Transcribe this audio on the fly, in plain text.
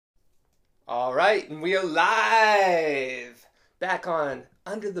All right, and we are live back on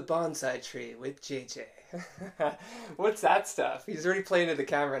Under the Bonsai Tree with JJ. What's that stuff? He's already playing to the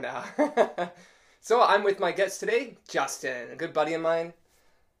camera now. So I'm with my guest today, Justin, a good buddy of mine.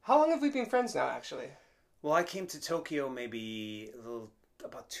 How long have we been friends now, actually? Well, I came to Tokyo maybe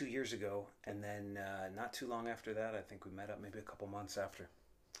about 2 years ago, and then not too long after that, I think we met up maybe a couple months after.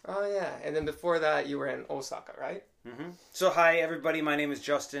 Oh yeah, and then before that you were in Osaka, right? Mm-hmm. So hi everybody, my name is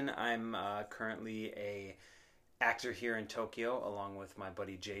Justin. I'm currently a actor here in Tokyo along with my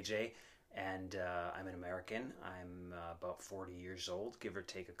buddy JJ, and I'm an American. I'm about 40 years old, give or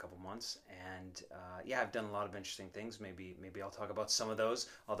take a couple months, and yeah, I've done a lot of interesting things. Maybe I'll talk about some of those.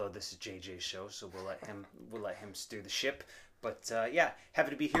 Although this is JJ's show, so we'll let him steer the ship. But yeah,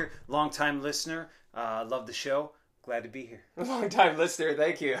 happy to be here. Long time listener, love the show. Glad to be here. Long time listener,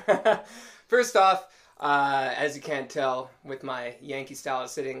 thank you. First off, as you can't tell with my Yankee style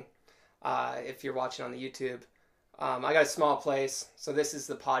sitting, if you're watching on the YouTube, I got a small place, so this is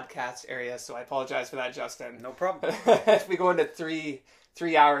the podcast area, so I apologize for that, Justin. No problem. If we go into three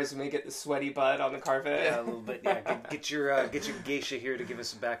hours and we get the sweaty butt on the carpet. Yeah, a little bit. Yeah, get your geisha here to give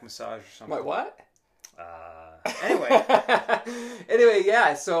us a back massage or something. My what? Anyway,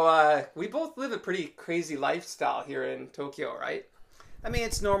 yeah, so we both live a pretty crazy lifestyle here in Tokyo, right? I mean,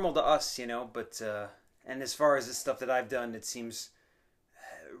 it's normal to us, but and as far as the stuff that I've done, it seems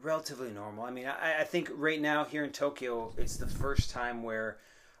relatively normal. I mean, I think right now here in Tokyo, it's the first time where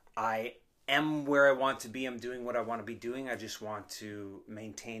I am where I want to be. I'm doing what I want to be doing. I just want to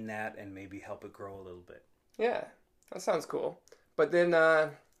maintain that and maybe help it grow a little bit. Yeah, that sounds cool. But then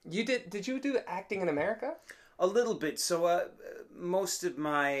did you do acting in America? A little bit. So most of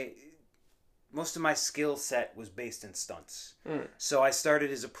my skill set was based in stunts. So I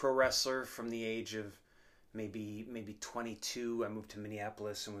started as a pro wrestler from the age of maybe 22. I moved to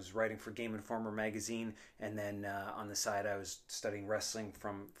Minneapolis and was writing for Game Informer magazine. And then on the side, I was studying wrestling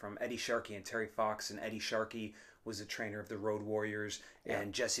from Eddie Sharkey and Terry Fox. And Eddie Sharkey was a trainer of the Road Warriors,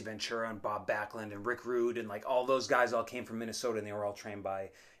 and Jesse Ventura and Bob Backlund and Rick Rude, and like all those guys all came from Minnesota, and they were all trained by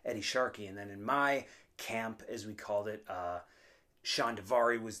Eddie Sharkey. And then in my camp, as we called it, Sean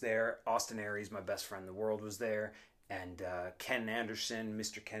Devari was there, Austin Aries, my best friend in the world, was there, and Ken Anderson,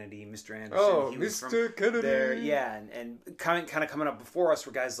 Mr. Kennedy, Mr. Anderson. Oh, he was Mr. Kennedy. There, yeah, and kind of coming up before us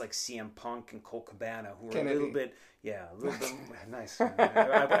were guys like CM Punk and Colt Cabana, who were Kennedy. a little bit nice.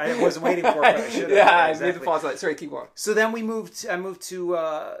 I wasn't waiting for it, but I should have. Yeah, exactly. I made the pause. Sorry, keep going. So then I moved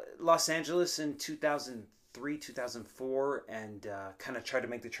to Los Angeles in 2003, 2004, and kind of tried to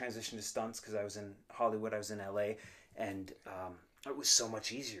make the transition to stunts because I was in Hollywood, I was in LA, and it was so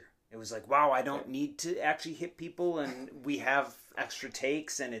much easier. It was like, wow, I don't need to actually hit people, and we have extra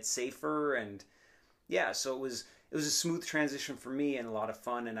takes, and it's safer, and yeah, so it was a smooth transition for me and a lot of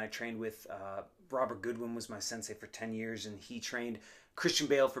fun. And I trained with Robert Goodwin was my sensei for 10 years, and he trained Christian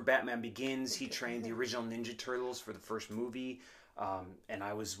Bale for Batman Begins. He trained the original Ninja Turtles for the first movie, and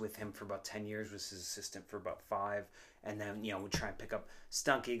I was with him for about 10 years, was his assistant for about 5. And then, we'd try and pick up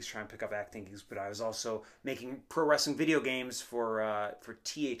stunt gigs, try and pick up acting gigs. But I was also making pro wrestling video games for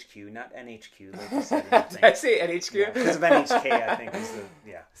THQ, not NHQ. Like you said, Did I say NHQ? Because of NHK, I think is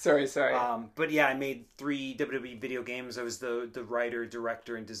the Sorry. But yeah, I made 3 WWE video games. I was the writer,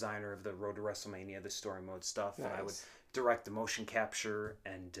 director, and designer of the Road to WrestleMania, the story mode stuff. Nice. And I would direct the motion capture,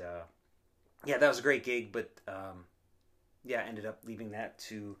 and yeah, that was a great gig. But yeah, I ended up leaving that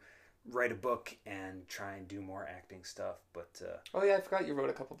to write a book and try and do more acting stuff. But Oh yeah, I forgot you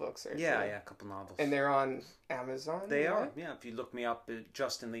wrote a couple books there. yeah, a couple novels. And they're on Amazon? They right? are, yeah. If you look me up at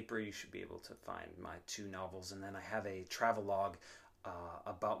Justin Leeper, you should be able to find my 2 novels. And then I have a travelogue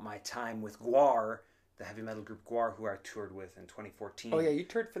about my time with GWAR, the heavy metal group GWAR, who I toured with in 2014. Oh yeah, you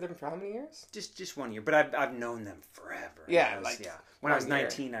toured for them for how many years? Just 1 year, but I've known them forever. Yeah, When I was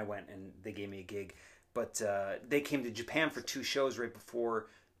 19, I went and they gave me a gig. But they came to Japan for 2 shows right before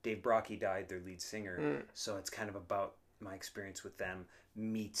Dave Brockie died, their lead singer. So it's kind of about my experience with them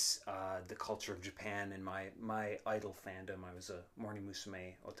meets the culture of Japan and my idol fandom. I was a Morning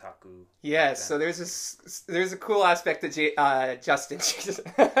Musume otaku. Yes, so there's a cool aspect to Justin.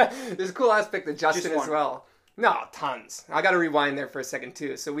 There's a cool aspect to Justin as well. No, tons. I got to rewind there for a second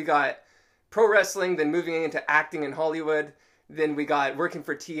too. So we got pro wrestling, then moving into acting in Hollywood. Then we got working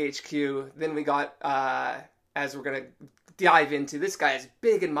for THQ. Then we got, as we're going to dive into, this guy is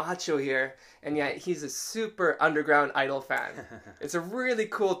big and macho here, and yet he's a super underground Idol fan. It's a really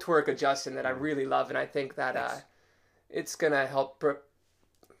cool twerk of Justin that I really love, and I think that it's going to help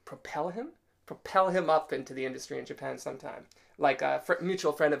propel him up into the industry in Japan sometime. Like a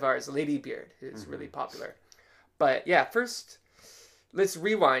mutual friend of ours, Lady Beard, is really popular. But yeah, first let's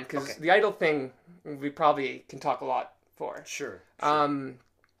rewind because the idol thing we probably can talk a lot for. Sure.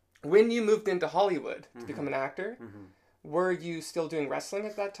 When you moved into Hollywood to become an actor, were you still doing wrestling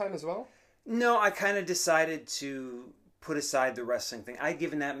at that time as well? No, I kind of decided to put aside the wrestling thing. I'd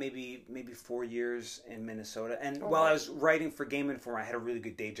given that maybe 4 years in Minnesota. And while I was writing for Game Informer, I had a really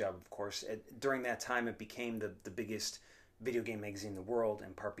good day job, of course. During that time, it became the biggest video game magazine in the world,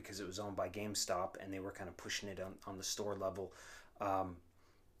 in part because it was owned by GameStop, and they were kind of pushing it on the store level.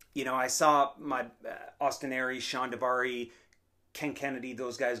 I saw my Austin Aries, Sean Daivari, Ken Kennedy,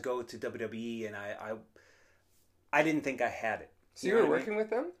 those guys go to WWE, and I didn't think I had it. So you were working with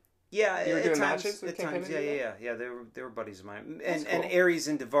them? Yeah, you were doing times, matches with Ken Kennedy? Yeah. They were buddies of mine, and cool. Aries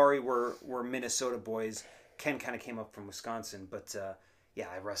and Daivari were Minnesota boys. Ken kind of came up from Wisconsin, but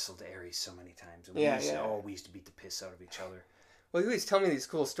I wrestled Aries so many times. And we used to beat the piss out of each other. Well, you always tell me these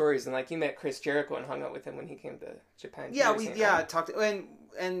cool stories, and like you met Chris Jericho and hung out with him when he came to Japan. Yeah, talked and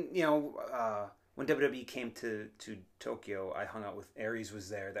when WWE came to Tokyo, I hung out with Aries. Was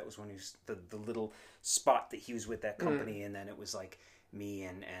there? That was when he was the little spot that he was with that company, and then it was like me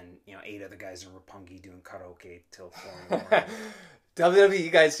and 8 other guys in Roppongi doing karaoke till 4 in the morning. WWE, you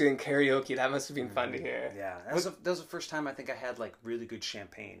guys doing karaoke, that must have been fun to hear. Yeah, that was the first time I think I had like really good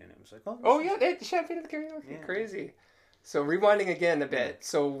champagne, and it was like, they had champagne at the karaoke. Yeah. Crazy. So rewinding again a bit.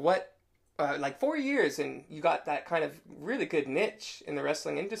 So what, like 4 years, and you got that kind of really good niche in the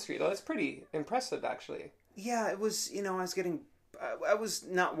wrestling industry. Though that's pretty impressive, actually. Yeah, it was. I was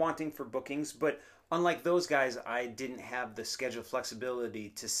not wanting for bookings, but unlike those guys, I didn't have the schedule flexibility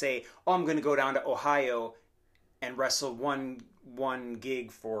to say, I'm going to go down to Ohio and wrestle one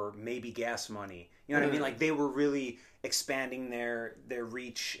gig for maybe gas money. You know what I mean? Like they were really expanding their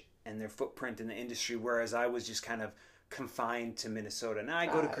reach and their footprint in the industry, whereas I was just kind of confined to Minnesota. Now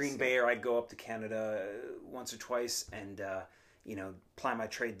I'd go to Green Bay, or I'd go up to Canada once or twice and ply my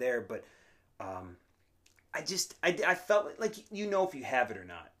trade there. But I felt like if you have it or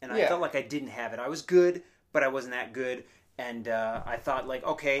not, and I felt like I didn't have it. I was good, but I wasn't that good, and I thought like,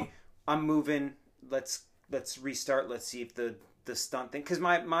 okay, I'm moving. Let's restart. Let's see if the stunt thing, because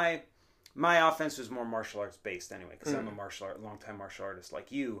my offense was more martial arts based anyway, because I'm a long-time martial artist like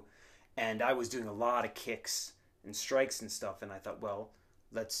you, and I was doing a lot of kicks and strikes and stuff, and I thought, well,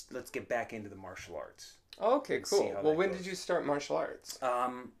 let's get back into the martial arts. Okay, cool. Well, when did you start martial arts?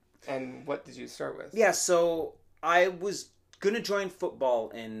 And what did you start with? Yeah, so I was going to join football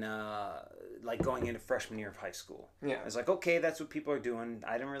in going into freshman year of high school. Yeah. I was like, okay, that's what people are doing.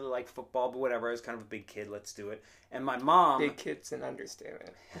 I didn't really like football, but whatever. I was kind of a big kid. Let's do it. And my mom... Big kid's an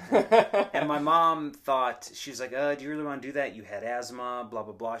understatement. And my mom thought, she was like, do you really want to do that? You had asthma, blah,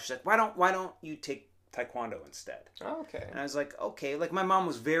 blah, blah. She's like, why don't you take Taekwondo instead? Oh, okay. And I was like, okay. Like, my mom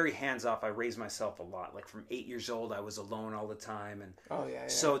was very hands-off. I raised myself a lot. Like, from 8 years old, I was alone all the time. And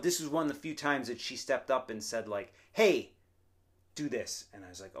so this was one of the few times that she stepped up and said, like, hey, do this. And I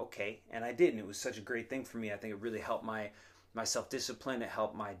was like, okay. And I did. And it was such a great thing for me. I think it really helped my self-discipline. It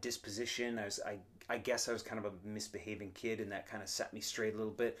helped my disposition. I guess I was kind of a misbehaving kid, and that kind of set me straight a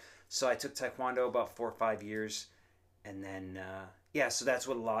little bit. So I took Taekwondo about 4 or 5 years. And then... so that's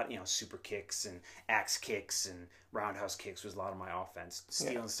what a lot, super kicks and axe kicks and roundhouse kicks was a lot of my offense.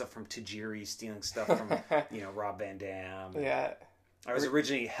 Stealing stuff from Tajiri, stealing stuff from, Rob Van Dam. Yeah. I was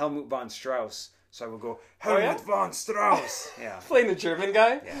originally Helmut von Strauss, so I would go, Helmut von Strauss. Yeah. Playing the German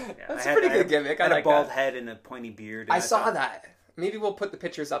guy? Yeah. That's a pretty good gimmick. I had like a bald head and a pointy beard. I saw that. Maybe we'll put the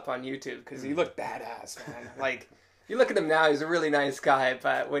pictures up on YouTube, because he looked badass, man. Like, you look at him now, he's a really nice guy,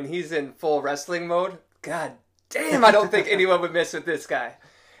 but when he's in full wrestling mode, God damn, I don't think anyone would mess with this guy.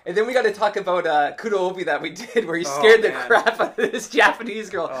 And then we got to talk about Kudo Obi that we did, where he scared the crap out of this Japanese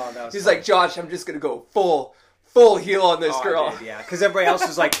girl. He's like, Josh, I'm just going to go full heel on this girl. I did, yeah, because everybody else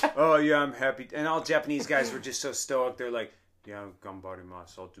was like, oh, yeah, I'm happy. And all Japanese guys were just so stoic. They're like, yeah,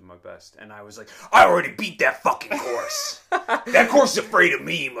 Gambarimasu, I'll do my best. And I was like, I already beat that fucking horse. That horse is afraid of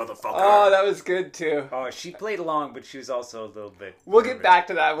me, motherfucker. Oh, that was good, too. Oh, she played along, but she was also a little bit... We'll get back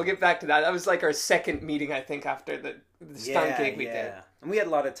to that. That was like our second meeting, I think, after the stunt gig we did. And we had a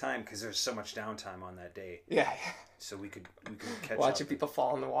lot of time, because there was so much downtime on that day. Yeah. So we could catch Watching people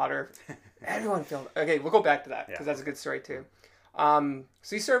fall in the water. Everyone filmed. Okay, we'll go back to that, because that's a good story, too. So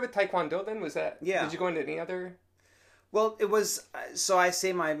you started with Taekwondo, then? Was that... Yeah. Did you go into any other... Well, it was, so I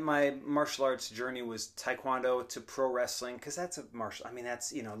say my martial arts journey was Taekwondo to pro wrestling, because that's a martial, I mean,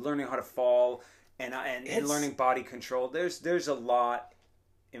 that's, learning how to fall and learning body control. There's a lot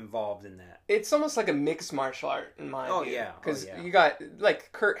involved in that. It's almost like a mixed martial art in my view. Yeah. Because you got,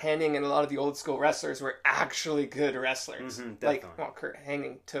 like, Kurt Hennig and a lot of the old school wrestlers were actually good wrestlers. Mm-hmm, like, Kurt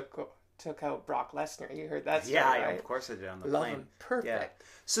Hennig took took out Brock Lesnar. You heard that story, Yeah, right? of course I did on the Love plane. him. Perfect. Yeah.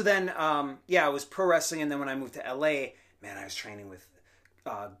 So then, I was pro wrestling, and then when I moved to LA, man, I was training with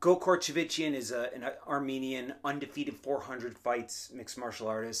Gokor Chivichian is an Armenian, undefeated 400 fights, mixed martial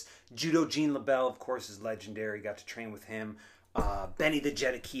artist. Judo Gene LaBelle, of course, is legendary. Got to train with him. Benny the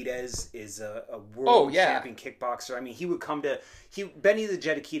Jet Akitas is a world champion kickboxer. I mean, he would come to Benny the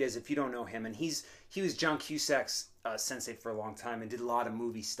Jet Akitas, if you don't know him, and he was John Cusack's sensei for a long time and did a lot of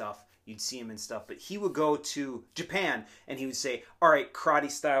movie stuff. You'd see him and stuff, but he would go to Japan and he would say, "All right,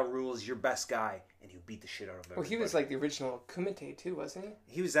 karate style rules, your best guy," and he would beat the shit out of everybody. Well, he was like the original Kumite too, wasn't he?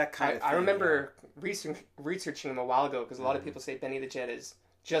 He was that kind of thing. I remember researching him a while ago because a lot of people say Benny the Jet is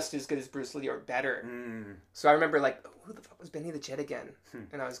just as good as Bruce Lee or better. So I remember like, who the fuck was Benny the Jet again?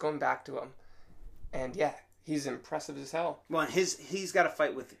 And I was going back to him, and yeah, he's impressive as hell. Well, and he's got a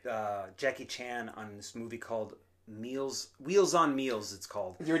fight with Jackie Chan on this movie called Wheels on Meals. It's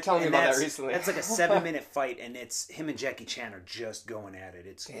called. You were telling me about that recently. That's like a 7-minute fight, and it's him and Jackie Chan are just going at it.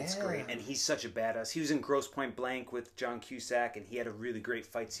 It's great, and he's such a badass. He was in Grosse Pointe Blank with John Cusack, and he had a really great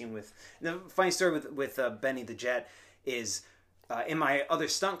fight scene with. And the funny story with Benny the Jet is. In my other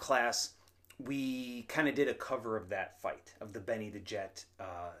stunt class, we kind of did a cover of that fight, of the Benny the Jet,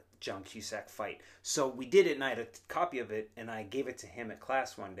 John Cusack fight. So we did it, and I had a copy of it, and I gave it to him at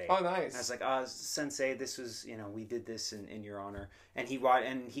class one day. Oh, nice. And I was like, Sensei, this was, we did this in your honor. And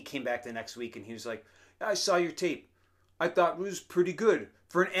he came back the next week, and he was like, I saw your tape. I thought it was pretty good.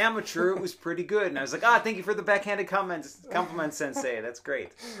 For an amateur, it was pretty good. And I was like, thank you for the backhanded compliment, Sensei. That's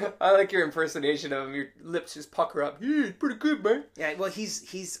great. I like your impersonation of him. Your lips just pucker up. Yeah, it's pretty good, man. Yeah, well,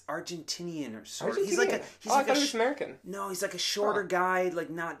 he's Argentinian or sort of. He's like I thought he was American. No, he's like a shorter guy, like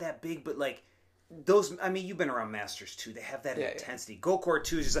not that big, but like those. I mean, you've been around masters too. They have that intensity. Yeah. Gokor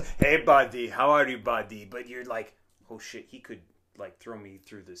too is just like, hey, buddy, how are you, buddy? But you're like, oh shit, he could like throw me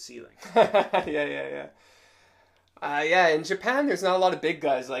through the ceiling. Yeah. In Japan, there's not a lot of big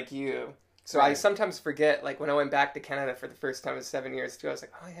guys like you. So right. I sometimes forget, like, when I went back to Canada for the first time in 7 years, too, I was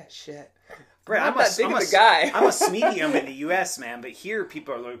like, oh, yeah, shit. Right, I'm that big of a guy. I'm a medium in the U.S., man, but here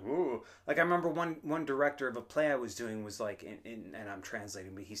people are like, ooh. Like, I remember one director of a play I was doing was like, and I'm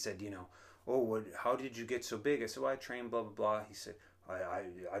translating, but he said, how did you get so big? I said, well, I trained, blah, blah, blah. He said,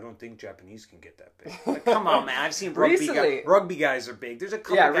 I don't think Japanese can get that big. Like, come on, man. I've seen rugby guys are big. There's a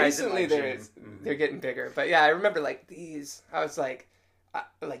couple guys in my gym. They're getting bigger. But yeah, I remember like these. I was like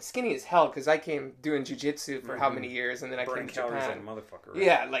skinny as hell because I came doing jiu-jitsu for how many years, and then I came to Japan. Like a motherfucker, right?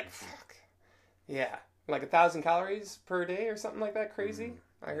 Yeah, like fuck. Yeah, like 1,000 calories per day or something like that. Crazy.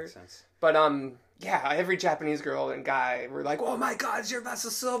 I heard. Sense. But yeah, every Japanese girl and guy were like, "Oh my God, your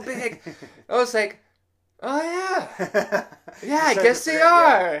muscles so big." I was like, oh, yeah. Yeah, I guess they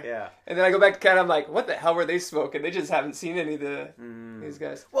are. Yeah. And then I go back to Canada, I'm like, what the hell were they smoking? They just haven't seen any of these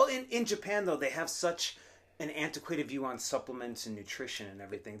guys. Well, in Japan, though, they have such an antiquated view on supplements and nutrition and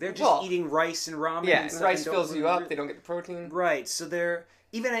everything. They're just eating rice and ramen. Yeah, and rice fills you up. They don't get the protein. Right. So they're...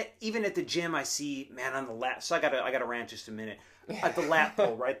 Even at the gym, I see, man, on the lat... So I gotta rant just a minute. At the lat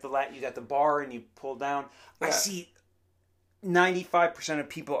pull, right? You got the bar and you pull down. Yeah. I see... 95% of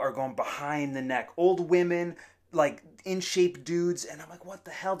people are going behind the neck. Old women, like in shape dudes, and I'm like, what the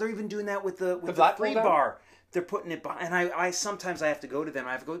hell? They're even doing that with the free bar. They're putting it behind, and I sometimes I have to go to them.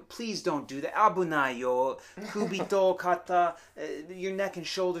 I have to go, please don't do that. Abunayo, kubito, kata, your neck and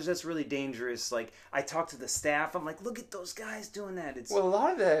shoulders. That's really dangerous. Like I talk to the staff. I'm like, look at those guys doing that. Well, a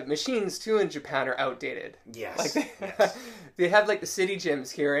lot of the machines too in Japan are outdated. Yes. Like they have like the city gyms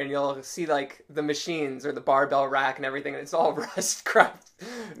here, and you'll see like the machines or the barbell rack and everything, and it's all rust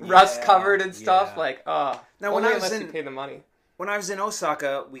covered and stuff. Yeah. Like, now unless you pay the money. When I was in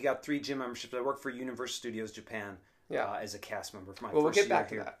Osaka, we got 3 gym memberships. I worked for Universal Studios Japan as a cast member for my first year. We'll get back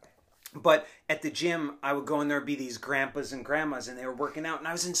to that. But at the gym, I would go in there and be these grandpas and grandmas, and they were working out, and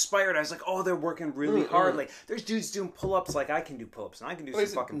I was inspired. I was like, oh, they're working really hard. Like, there's dudes doing pull-ups like I can do pull-ups, and I can do some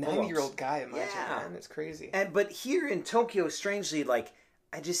fucking pull-ups. 90-year-old guy, imagine, man. It's crazy. But here in Tokyo, strangely, like,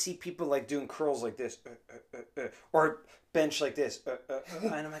 I just see people, like, doing curls like this, or bench like this,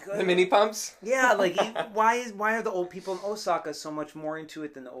 and I'm like, the mini pumps. Yeah, like why are the old people in Osaka so much more into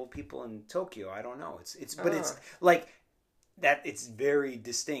it than the old people in Tokyo? I don't know. It's like that. It's very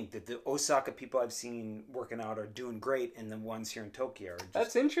distinct that the Osaka people I've seen working out are doing great, and the ones here in Tokyo are just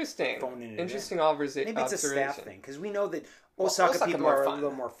that's interesting. Interesting observation. Maybe it's a staff thing because we know that Osaka people are a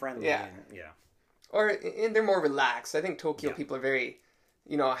little more friendly. Yeah, and they're more relaxed. I think Tokyo people are very,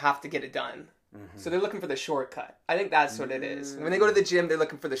 have to get it done. Mm-hmm. So they're looking for the shortcut. I think that's what it is. When they go to the gym, they're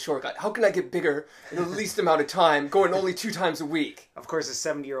looking for the shortcut. How can I get bigger in the least amount of time, going only 2 times a week? Of course, a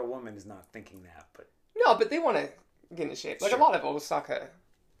 70-year-old woman is not thinking that, but no, but they want to get into shape. Like a lot of Osaka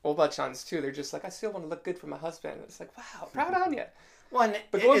Obachans too. They're just like, I still want to look good for my husband. It's like, wow, proud on you. Well, and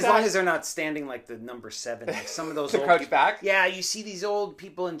But as long as they're not standing like the number 7, like some of those to old crouch people, back. Yeah, you see these old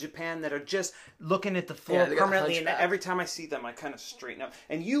people in Japan that are just looking at the floor permanently, and every time I see them, I kind of straighten up.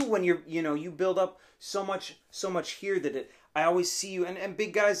 And you, when you build up so much here that I always see you, and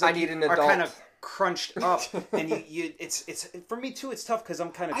big guys like I need an are adult. kind of crunched up, and it's for me too. It's tough because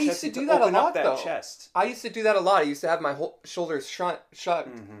I'm kind of I used to do that a lot, though. Chest. I used to do that a lot. I used to have my whole shoulders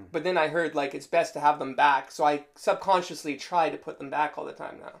shrugged, but then I heard like it's best to have them back, so I subconsciously try to put them back all the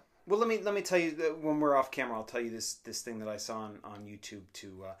time now. Well, let me tell you that when we're off camera, I'll tell you this thing that I saw on YouTube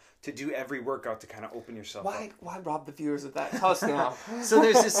to do every workout to kind of open yourself up. Why rob the viewers of that? Tell us now. So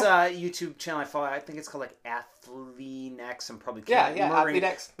there's this YouTube channel I follow. I think it's called like AthleanX. I'm probably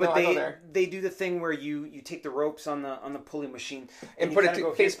AthleanX. But they do the thing where you take the ropes on the pulley machine and put it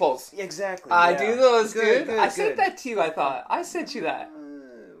to face pulls. Exactly. I do those, good. I sent that to you. I thought I sent you that.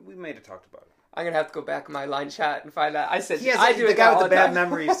 We may have talked about it. I'm gonna have to go back in my line chat and find that. I said I do. The guy with the bad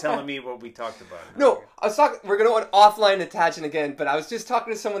memory is telling me what we talked about. No, I was talking. We're gonna offline attaching again, but I was just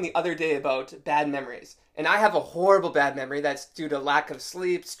talking to someone the other day about bad memories, and I have a horrible bad memory that's due to lack of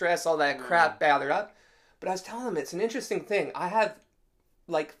sleep, stress, all that crap gathered up. But I was telling him it's an interesting thing. I have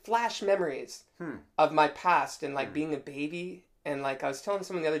like flash memories of my past and like being a baby, and like I was telling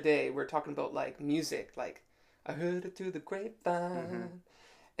someone the other day, we were talking about like music, like I heard it through the grapevine,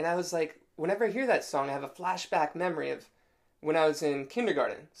 and I was like, whenever I hear that song, I have a flashback memory of when I was in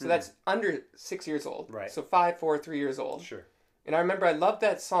kindergarten. So that's under 6 years old. Right. So 5, 4, 3 years old. Sure. And I remember I loved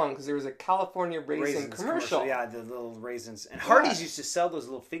that song because there was a California Raisin commercial. Yeah, the little raisins. And Hardee's used to sell those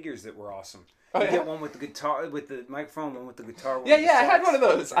little figures that were awesome. You get one with the guitar, with the microphone, one with the guitar. One with the I had one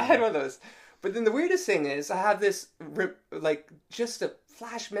of those. But then the weirdest thing is I have this, like, just a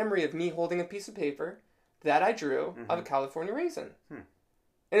flash memory of me holding a piece of paper that I drew of a California raisin.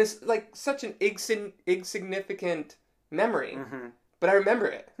 And it's like such an insignificant memory, but I remember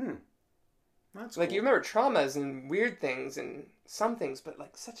it. That's like cool. you remember traumas and weird things and some things, but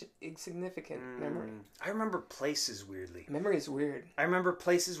like such an insignificant memory. I remember places weirdly. Memory is weird. I remember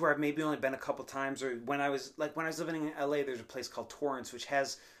places where I've maybe only been a couple times, or when I was living in LA, there's a place called Torrance, which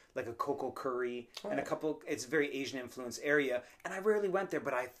has like a cocoa curry and a couple. It's a very Asian influenced area, and I rarely went there,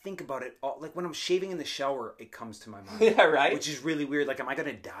 but I think about it all. Like when I'm shaving in the shower, it comes to my mind. Yeah, right. Which is really weird. Like, am I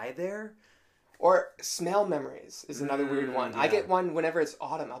gonna die there? Or smell memories is another weird one. Yeah. I get one whenever it's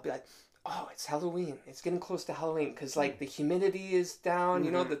autumn. I'll be like, oh, it's Halloween. It's getting close to Halloween because like the humidity is down.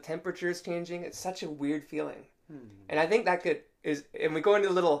 You know, the temperature is changing. It's such a weird feeling, and I think that and we go into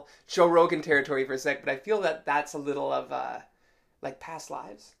a little Joe Rogan territory for a sec, but I feel that that's a little of like past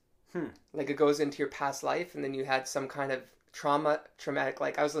lives. Like it goes into your past life, and then you had some kind of traumatic.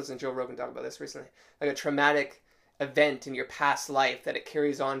 Like I was listening to Joe Rogan talk about this recently, like a traumatic event in your past life that it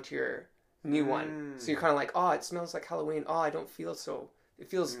carries on to your new one. So you're kind of like, oh, it smells like Halloween. Oh, I don't feel so. It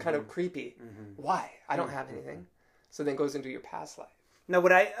feels kind of creepy. Why? I don't have anything. So then it goes into your past life. Now,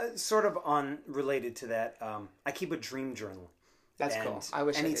 what I sort of related to that, I keep a dream journal. That's cool. I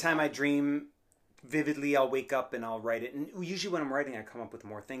wish. Anytime I dream vividly, I'll wake up and I'll write it. And usually when I'm writing, I come up with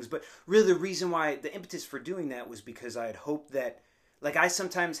more things. But really the reason why, the impetus for doing that was because I had hoped that, like I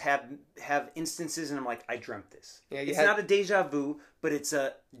sometimes have instances and I'm like, I dreamt this. Yeah, it's not a deja vu, but it's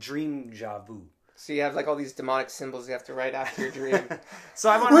a dream-ja vu. So you have like all these demonic symbols you have to write after your dream. So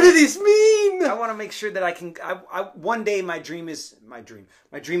I want. What do these mean? I want to make sure that I can. One day my dream is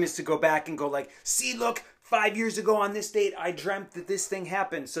to go back and go like, see, look, 5 years ago on this date, I dreamt that this thing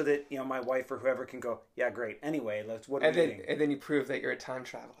happened, so that my wife or whoever can go, yeah, great. Anyway, what are we doing? And then you prove that you're a time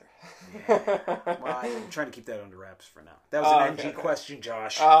traveler. Yeah. Well, I'm trying to keep that under wraps for now. That was an NG question,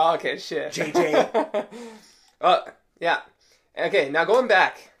 Josh. Oh, okay, shit. JJ. Yeah. Okay, now going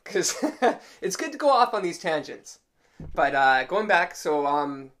back, because it's good to go off on these tangents. But going back,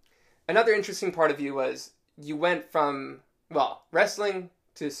 so another interesting part of you was you went from, wrestling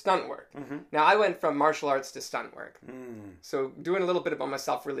to stunt work. Now, I went from martial arts to stunt work. So doing a little bit about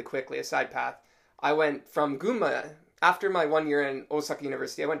myself really quickly, a side path. I went from Gunma. After my 1 year in Osaka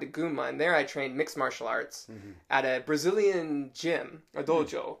University, I went to Gunma, and there I trained mixed martial arts at a Brazilian gym, a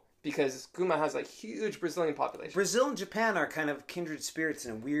dojo, because Gunma has a huge Brazilian population. Brazil and Japan are kind of kindred spirits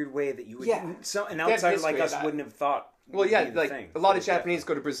in a weird way that you would, an outsider like us wouldn't have thought. Well, yeah, like a lot of Japanese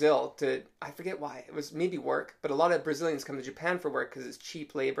go to Brazil to, I forget why, it was maybe work, but a lot of Brazilians come to Japan for work because it's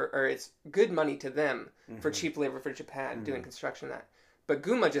cheap labor, or it's good money to them for cheap labor for Japan, doing construction and that. But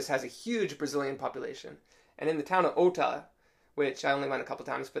Gunma just has a huge Brazilian population. And in the town of Ota, which I only went a couple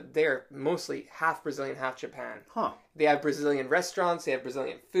times, but they're mostly half Brazilian, half Japan. Huh. They have Brazilian restaurants. They have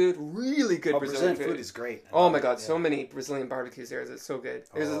Brazilian food. Really good Brazilian food. Food is great. Oh my God, so many Brazilian barbecues there. It's so good.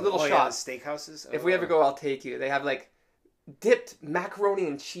 There's a little shop. Yeah, the steakhouses? If we ever go, I'll take you. They have like dipped macaroni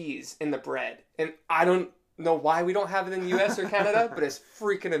and cheese in the bread. And I don't know why we don't have it in the US or Canada, but it's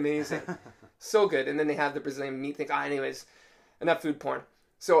freaking amazing. So good. And then they have the Brazilian meat thing. Anyways, enough food porn.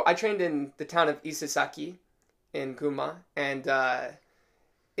 So I trained in the town of Isesaki in Guma, and the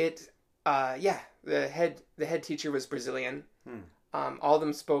head teacher was Brazilian. All of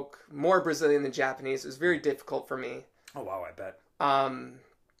them spoke more Brazilian than Japanese. It was very difficult for me. Oh wow, I bet.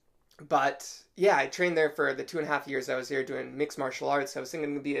 But yeah, I trained there for the 2.5 years I was there doing mixed martial arts. I was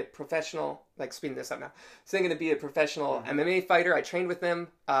thinking to be a professional, like speeding this up now. I was thinking to be a professional MMA fighter. I trained with him.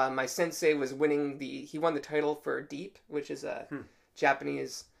 My sensei was he won the title for Deep, which is a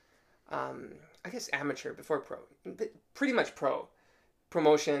Japanese, I guess amateur before pro, pretty much pro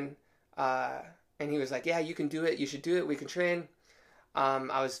promotion. And he was like, yeah, you can do it. You should do it. We can train.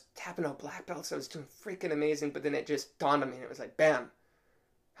 I was tapping out black belts. I was doing freaking amazing. But then it just dawned on me and it was like, bam,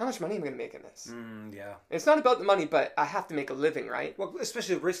 how much money am I going to make in this? Yeah. And it's not about the money, but I have to make a living, right? Well,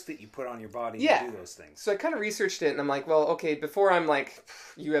 especially the risk that you put on your body to do those things. So I kind of researched it and I'm like, well, okay, before I'm like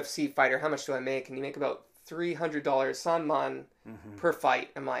UFC fighter, how much do I make? And you make about $300 Sanman per fight.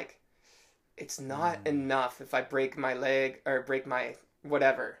 I'm like, it's not enough if I break my leg or break my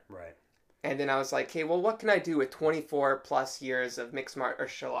whatever. Right. And then I was like, hey, well, what can I do with 24 plus years of mixed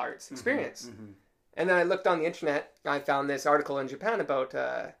martial arts experience? And then I looked on the internet. I found this article in Japan about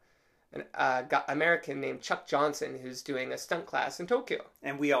an American named Chuck Johnson who's doing a stunt class in Tokyo.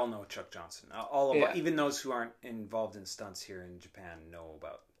 And we all know Chuck Johnson. Even those who aren't involved in stunts here in Japan know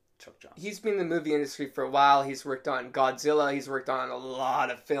about Chuck Johnson. He's been in the movie industry for a while. He's worked on Godzilla. He's worked on a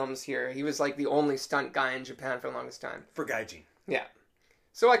lot of films here. He was like the only stunt guy in Japan for the longest time. For Gaijin. Yeah.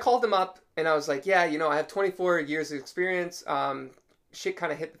 So I called him up and I was like, yeah, I have 24 years of experience. Shit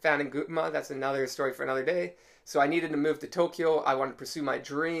kind of hit the fan in Gutma. That's another story for another day. So I needed to move to Tokyo. I wanted to pursue my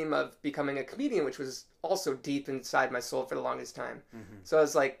dream of becoming a comedian, which was also deep inside my soul for the longest time. So I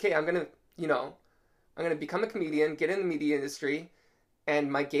was like, okay, I'm going to become a comedian, get in the media industry.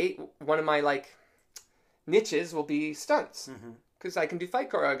 And one of my like niches will be stunts because I can do fight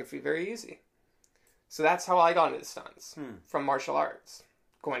choreography very easy. So that's how I got into stunts from martial arts.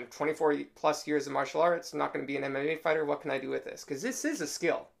 Going 24 plus years of martial arts, I'm not going to be an MMA fighter. What can I do with this? Because this is a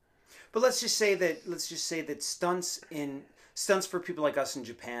skill. But let's just say that stunts for people like us in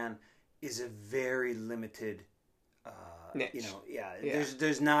Japan is a very limited niche.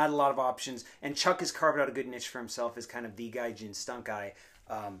 There's not a lot of options. And Chuck has carved out a good niche for himself as kind of the Gaijin stunt guy.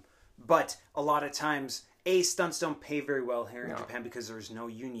 But a lot of times, stunts don't pay very well here in Japan because there's no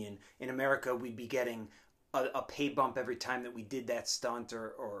union. In America, we'd be getting a pay bump every time that we did that stunt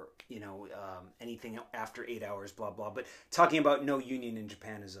or anything after 8 hours, blah blah. But talking about no union in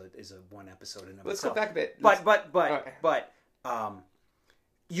Japan is a one episode in of Let's itself. Go back a bit. But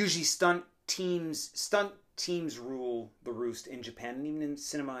usually stunt teams rule the roost in Japan and even in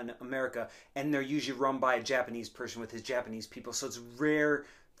cinema in America, and they're usually run by a Japanese person with his Japanese people. So it's rare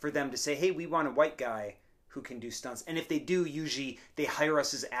for them to say, "Hey, we want a white guy who can do stunts." And if they do, usually they hire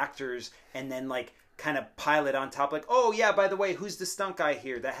us as actors and then like kind of pile it on top, like, oh yeah, by the way, who's the stunt guy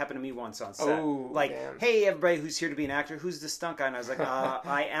here? That happened to me once on set. Damn. Hey, everybody who's here to be an actor, who's the stunt guy? And I was like,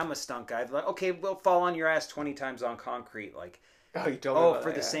 I am a stunt guy. They're like, okay, we'll fall on your ass 20 times on concrete. Like,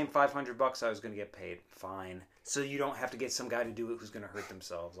 for the same $500 I was going to get paid. Fine. So you don't have to get some guy to do it who's going to hurt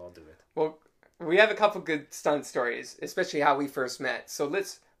themselves. I'll do it. Well, we have a couple good stunt stories, especially how we first met. So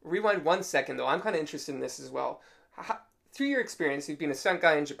let's rewind 1 second, though. I'm kind of interested in this as well. Through your experience, you've been a stunt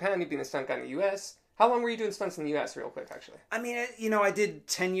guy in Japan, you've been a stunt guy in the U.S., how long were you doing stunts in the U.S. real quick, actually? I mean, I did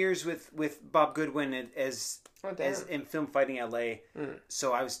 10 years with Bob Goodwin as in film fighting LA.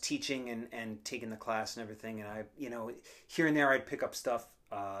 So I was teaching and taking the class and everything. And I, here and there I'd pick up stuff,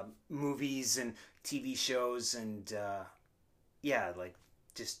 movies and TV shows and, like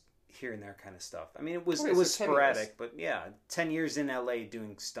just here and there kind of stuff. I mean, it was sporadic, but 10 years in LA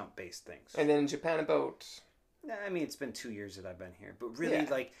doing stunt-based things. And then in Japan about... I mean, it's been 2 years that I've been here, but really,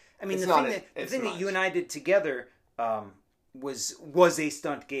 the thing that you and I did together was a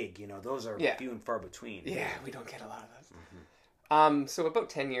stunt gig. Those are few and far between. Yeah, we don't get a lot of those. So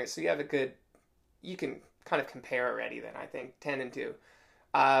about 10 years. So you have you can kind of compare already. Then I think 10 and 2.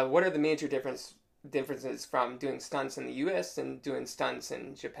 What are the major differences from doing stunts in the U.S. and doing stunts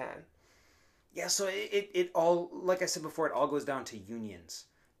in Japan? Yeah, so it all, like I said before, it all goes down to unions.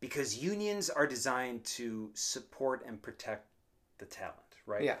 Because unions are designed to support and protect the talent,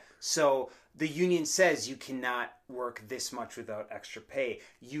 right? Yeah. So the union says you cannot work this much without extra pay.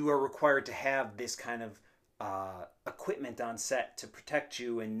 You are required to have this kind of equipment on set to protect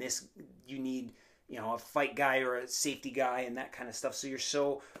you, and this you need, you know, a fight guy or a safety guy and that kind of stuff. So you're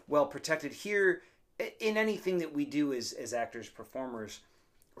so well protected here. In anything that we do as actors, performers,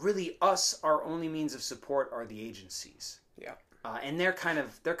 really our only means of support are the agencies. Yeah. And they're kind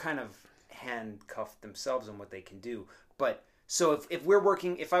of handcuffed themselves on what they can do. But so if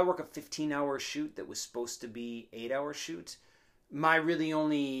I work a 15-hour shoot that was supposed to be 8-hour shoot, my really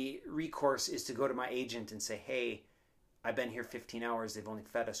only recourse is to go to my agent and say, hey, I've been here 15 hours. They've only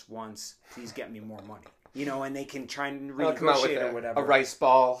fed us once. Please get me more money. You know, and they can try and renegotiate or whatever. A rice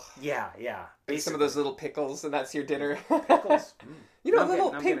ball. Yeah. And some of those little pickles, and that's your dinner. Pickles. You know,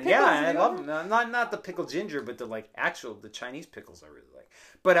 little pink pickles. Yeah, I love them. Not the pickled ginger, but the Chinese pickles I really like.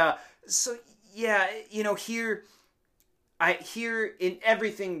 But so yeah, you know, here in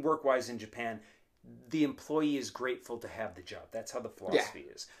everything work-wise in Japan, the employee is grateful to have the job. That's how the philosophy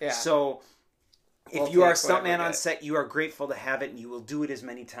is. Yeah. So if you are a stuntman on set, you are grateful to have it, and you will do it as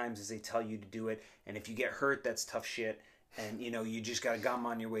many times as they tell you to do it. And if you get hurt, that's tough shit. And, you know, you just got to gum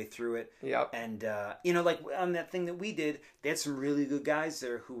on your way through it. Yep. And, you know, like on that thing that we did, they had some really good guys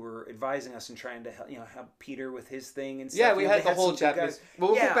there who were advising us and trying to help, you know, help Peter with his thing and stuff. Yeah, we had the whole Japanese.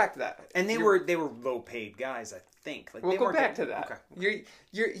 Well, we'll get back to that. And they were low paid guys, I think. Like, we'll go back to that. Okay.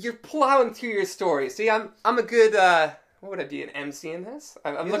 You're plowing through your story. See, I'm a good. What would I be, an MC in this?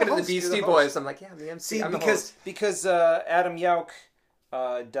 I'm looking at the Beastie Boys. I'm like, yeah, I'm the MC. See, because Adam Yauch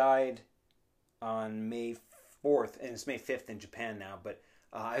died on May 4th, and it's May 5th in Japan now. But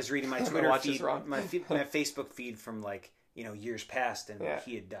I was reading my Twitter feed, my Facebook feed from years past, and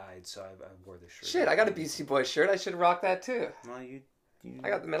he had died, so I wore this shirt. Shit, I got a Beastie Boys shirt. I should rock that too. Well, I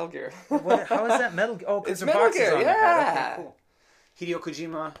got the Metal Gear. How is that Metal Gear? Oh, it's Metal Gear. Yeah. Okay, cool. Hideo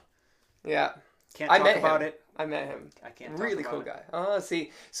Kojima. Yeah. Can't talk about it. I met him. I can't. Really cool guy. Oh,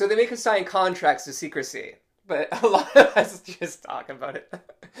 see, so they make us sign contracts to secrecy, but a lot of us just talk about it.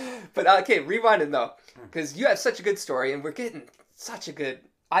 But okay, rewinding though, because you have such a good story, and we're getting such a good.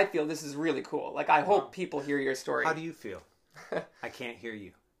 I feel this is really cool. Like, I hope people hear your story. How do you feel? I can't hear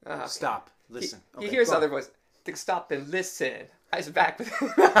you. Stop. Listen. He hears other voices. Stop and listen. I was back with.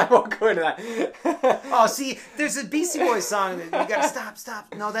 I won't go into that. Oh, see, there's a Beastie Boys song that you gotta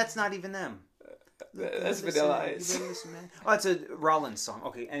stop. No, that's not even them. That's Vanilla Ice. Oh, it's a Rollins song.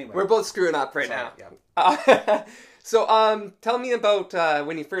 Okay, anyway. We're both screwing up right now. Yeah. So, tell me about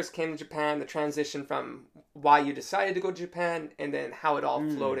when you first came to Japan, the transition from why you decided to go to Japan, and then how it all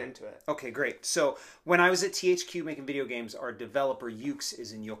flowed into it. Okay, great. So, when I was at THQ making video games, our developer, Yuke's,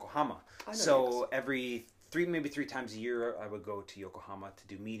 is in Yokohama. So, every maybe three times a year, I would go to Yokohama to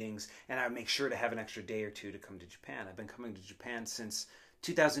do meetings, and I would make sure to have an extra day or two to come to Japan. I've been coming to Japan since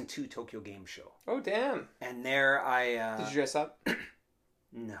 2002 Tokyo Game Show. Oh, damn. And there I... Did you dress up?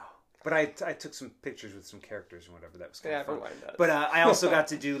 No. But I took some pictures with some characters and whatever. That was kind of fun. Everyone does. But I also got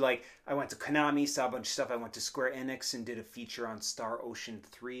to do, I went to Konami, saw a bunch of stuff. I went to Square Enix and did a feature on Star Ocean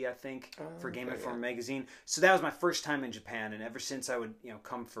 3, I think, for Game Informer magazine. So that was my first time in Japan. And ever since I would,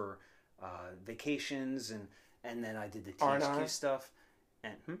 come for vacations, and then I did the THQ stuff.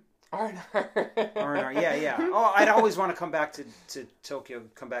 And R&R, yeah. Oh, I'd always want to come back to Tokyo,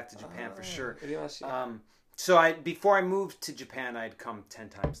 come back to Japan for sure. So before I moved to Japan, I'd come 10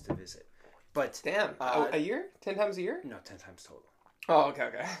 times to visit. But damn, a year? 10 times a year? No, 10 times total. Oh,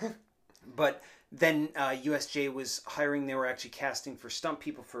 okay. But then USJ was hiring. They were actually casting for stunt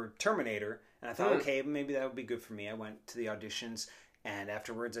people for Terminator, and I thought, okay, maybe that would be good for me. I went to the auditions, and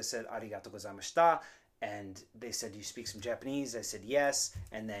afterwards I said, "Arigato gozaimashita." And they said, "Do you speak some Japanese?" I said, "Yes."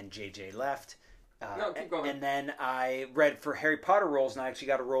 And then JJ left. No, keep going. And then I read for Harry Potter roles, and I actually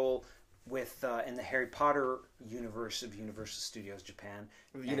got a role with in the Harry Potter universe of Universal Studios Japan.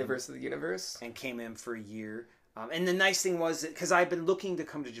 The universe of the universe. And came in for a year. And the nice thing was, because I've been looking to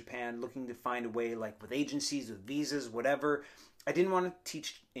come to Japan, looking to find a way, with agencies, with visas, whatever. I didn't want to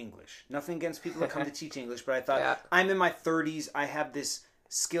teach English. Nothing against people that come to teach English, but I thought, I'm in my 30s, I have this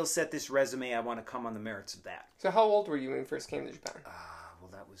skill set, this resume, I want to come on the merits of that. So how old were you when you first came to Japan? Well,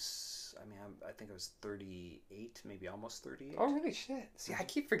 that was, I think I was 38, maybe almost 38. Oh, really? Shit. See, I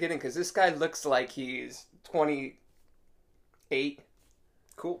keep forgetting, because this guy looks like he's 28.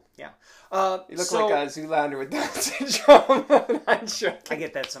 Cool, yeah. You look like a Zoolander with Down syndrome. I'm sure. I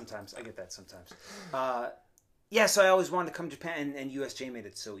get that sometimes. Yeah, so I always wanted to come to Japan, and USJ made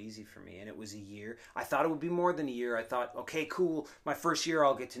it so easy for me, and it was a year. I thought it would be more than a year. I thought, okay, cool. My first year,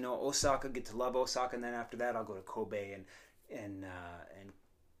 I'll get to know Osaka, get to love Osaka, and then after that, I'll go to Kobe and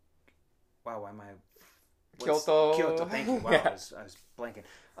wow, why am I Kyoto. Kyoto, thank you. Wow, I was blanking.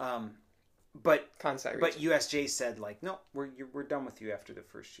 But Kansai but region. USJ said like, no, we're done with you after the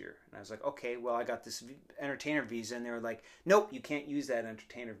first year. And I was like, okay, well, I got this entertainer visa, and they were like, nope, you can't use that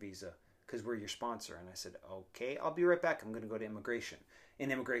entertainer visa because we're your sponsor. And I said, okay, I'll be right back. I'm going to go to immigration.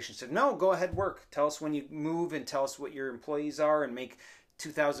 And immigration said, no, go ahead, work. Tell us when you move and tell us what your employees are and make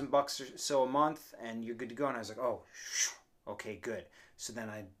 $2,000 or so a month, and you're good to go. And I was like, oh, okay, good. So then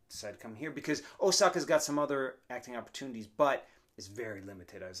I decided to come here because Osaka's got some other acting opportunities, but it's very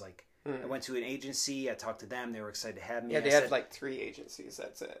limited. I was like, I went to an agency. I talked to them. They were excited to have me. Yeah, they had like 3 agencies.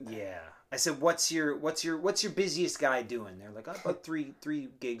 That's it. Yeah. I said, "What's your busiest guy doing?" They're like, "About three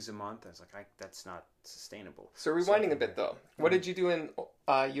gigs a month." I was like, "That's not sustainable." So rewinding a bit though, what did you do in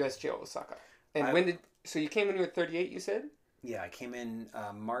USJ Osaka? And so you came when you were 38? You said. Yeah, I came in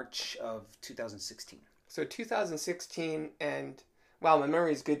March of 2016. So 2016, and wow, my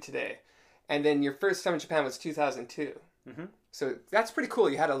memory is good today. And then your first time in Japan was 2002. Mm-hmm. So that's pretty cool.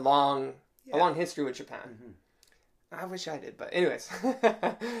 You had a long history with Japan. Mm-hmm. I wish I did, but anyways,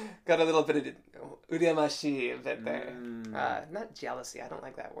 got a little bit of uremashi a bit there. Not jealousy. I don't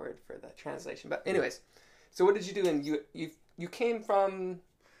like that word for the translation. But anyways, so what did you do? And you came from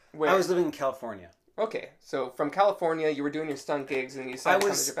where? I was living in California. Okay, so from California, you were doing your stunt gigs, and you decided to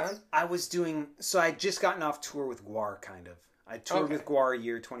come to Japan. I was doing. So I had just gotten off tour with GWAR, kind of. I toured with GWAR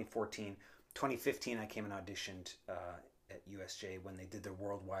year 2014. 2015, I came and auditioned at USJ when they did their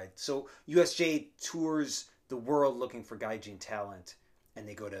worldwide. So USJ tours the world looking for gaijin talent, and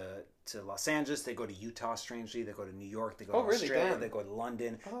they go to Los Angeles, they go to Utah, strangely, they go to New York, they go to Australia, they go to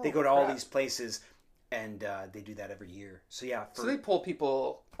London, they go to all these places, and they do that every year. So yeah. So they pull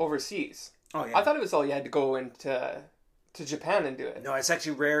people overseas. Oh yeah. I thought it was all you had to go into Japan and do it. No, it's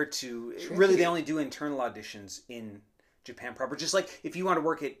actually rare to. Really, they only do internal auditions in Japan proper. Just like if you want to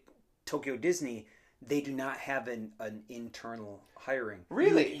work at Tokyo Disney, they do not have an internal hiring.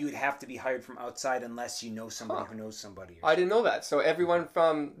 Really? You would have to be hired from outside unless you know somebody who knows somebody. I didn't know that. So everyone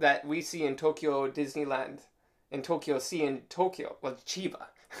from that we see in Tokyo Disneyland, in Tokyo see in Tokyo, well, Chiba.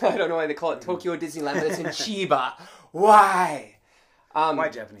 I don't know why they call it Tokyo Disneyland, but it's in Chiba. Why? Why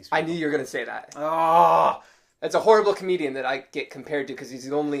Japanese people? I knew you were going to say that. Oh! It's a horrible comedian that I get compared to because he's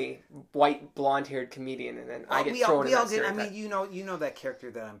the only white, blonde-haired comedian, and then I get thrown in that stereotype. I mean, you know that character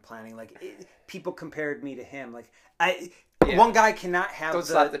that I'm planning. Like, people compared me to him. Like, one guy cannot have. Don't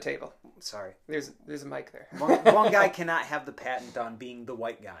slap the table. Sorry, there's a mic there. one guy cannot have the patent on being the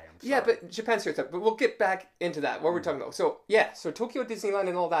white guy. I'm sorry. Yeah, but Japan stereotype. But we'll get back into that. What we're talking about. So yeah, so Tokyo Disneyland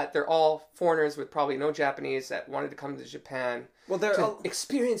and all that. They're all foreigners with probably no Japanese that wanted to come to Japan. Well, they're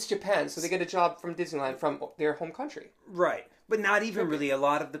experience Japan, so they get a job from Disneyland from their home country. Right, but not even really. A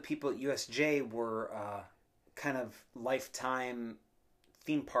lot of the people at USJ were kind of lifetime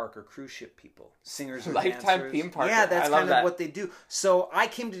theme park or cruise ship people, singers or lifetime dancers. Theme park. Yeah, that's kind of what they do. So I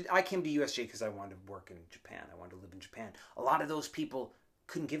came to USJ because I wanted to work in Japan. I wanted to live in Japan. A lot of those people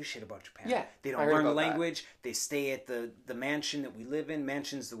couldn't give a shit about Japan. Yeah, they don't learn the language. That. They stay at the mansion that we live in.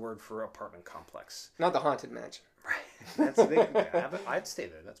 Mansion's the word for apartment complex. Not the haunted mansion. Right. I'd stay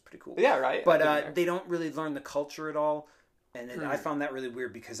there. That's pretty cool. Yeah, right. But they don't really learn the culture at all. And I found that really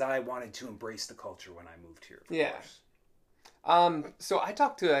weird because I wanted to embrace the culture when I moved here. Of course. So I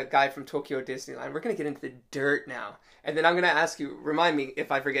talked to a guy from Tokyo Disneyland. We're going to get into the dirt now. And then I'm going to ask you, remind me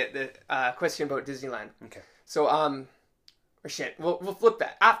if I forget the question about Disneyland. Okay. So, or shit, we'll flip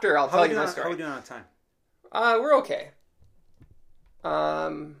that. After I'll tell you my story. How are we doing on time? We're okay.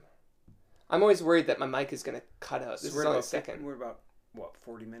 I'm always worried that my mic is going to cut out. This is only a second. We're about,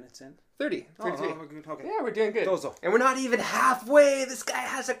 40 minutes in? 33. Okay. Yeah, we're doing good. Dozo. And we're not even halfway. This guy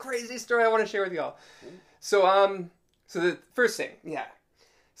has a crazy story I want to share with y'all. So, so the first thing, yeah.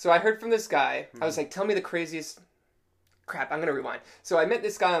 So I heard from this guy. I was like, tell me the craziest... Crap, I'm going to rewind. So I met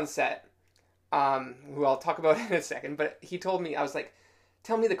this guy on set, who I'll talk about in a second. But he told me, I was like,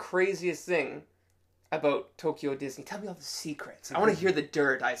 tell me the craziest thing about Tokyo Disney. Tell me all the secrets. I want to hear the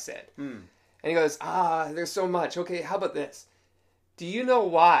dirt, I said. And he goes, there's so much. Okay, how about this? Do you know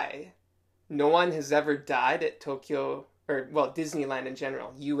why no one has ever died at Tokyo, or, well, Disneyland in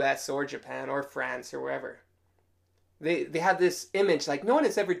general, US or Japan or France or wherever? They have this image like, no one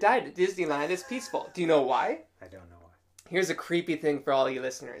has ever died at Disneyland. It's peaceful. Do you know why? I don't know why. Here's a creepy thing for all you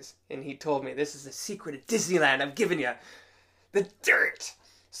listeners. And he told me, this is the secret of Disneyland. I'm giving you the dirt.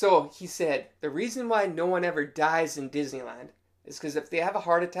 So he said, the reason why no one ever dies in Disneyland is because if they have a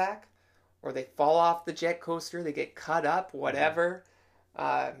heart attack or they fall off the jet coaster, they get cut up, whatever,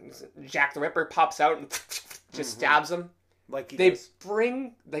 Jack the Ripper pops out and just stabs them. Like he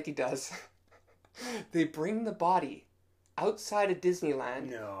does. They bring the body outside of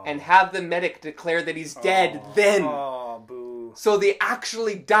Disneyland No. and have the medic declare that he's dead then. Oh, boo. So they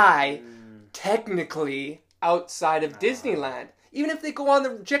actually die technically outside of Disneyland. Even if they go on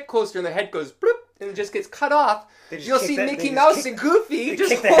the jet coaster and their head goes bloop and it just gets cut off, you'll see Mickey Mouse and Goofy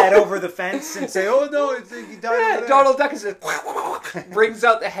just kick the head over the fence and say, "Oh no, he died." Yeah, Donald Duck is brings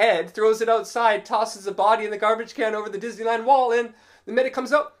out the head, throws it outside, tosses the body in the garbage can over the Disneyland wall, and the medic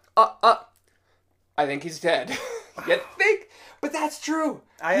comes out. I think he's dead. You think? But that's true.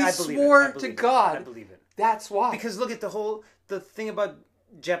 I swore to God. I believe it. That's why. Because look at the thing about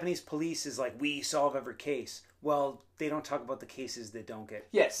Japanese police is like, we solve every case. Well, they don't talk about the cases that don't get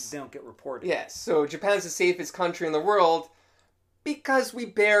reported. Yes. So Japan's the safest country in the world because we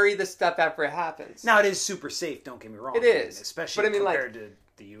bury the stuff after it happens. Now it is super safe. Don't get me wrong. It is, especially compared to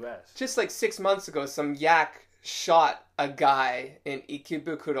the U.S. Just like 6 months ago, some yak shot a guy in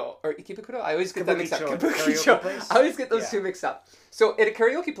Ikebukuro. I always get that mixed up. Kabukicho. I always get those two mixed up. So at a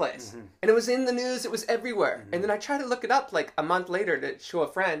karaoke place. And it was in the news. It was everywhere. And then I tried to look it up like a month later to show a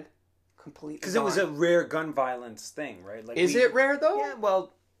friend. Completely because it was a rare gun violence thing, right? Like, is it rare though? Yeah,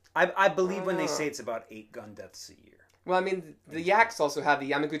 well, I believe when they say it's about 8 gun deaths a year. Well, I mean, the Yaks also have the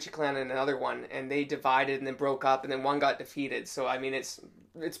Yamaguchi clan and another one, and they divided and then broke up, and then one got defeated. So, I mean, it's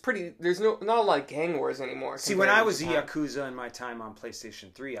pretty... There's not a lot of gang wars anymore. See, when I was a Yakuza in my time on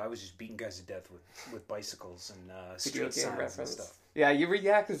PlayStation 3, I was just beating guys to death with bicycles and street signs and stuff. Yeah, you were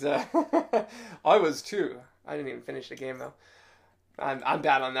Yakuza. I was too. I didn't even finish the game, though. I'm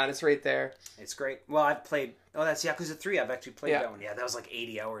bad on that. It's right there. It's great. Well, I've played... Oh, that's Yakuza 3. I've actually played that one. Yeah, that was like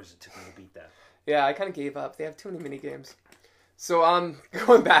 80 hours it took me to beat that. Yeah, I kind of gave up. They have too many mini games. So,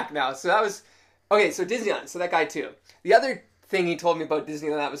 going back now. So that was... Okay, so Disneyland. So that guy, too. The other thing he told me about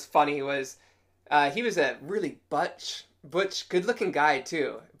Disneyland that was funny was... he was a really butch, good-looking guy,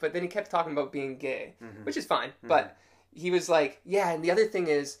 too. But then he kept talking about being gay, which is fine. But he was like, yeah, and the other thing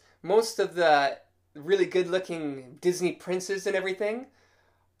is, most of the really good-looking Disney princes and everything...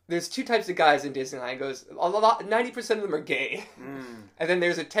 There's 2 types of guys in Disneyland. He goes, 90% of them are gay. And then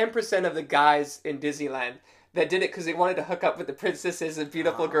there's a 10% of the guys in Disneyland that did it because they wanted to hook up with the princesses and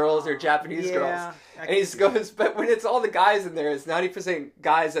beautiful girls or Japanese girls. And he goes, but when it's all the guys in there, it's 90%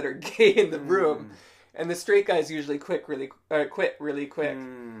 guys that are gay in the room. And the straight guys usually quit really quick.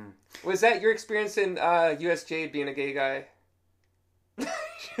 Was that your experience in USJ being a gay guy?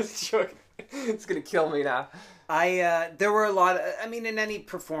 Just joking. It's going to kill me now. There were a lot of, I mean, in any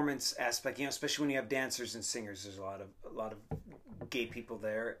performance aspect, you know, especially when you have dancers and singers, there's a lot of gay people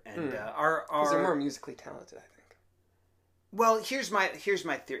there, and because they're more musically talented, I think. Well, here's my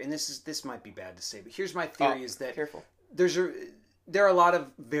theory, and this might be bad to say, but here's my theory is that careful. There are a lot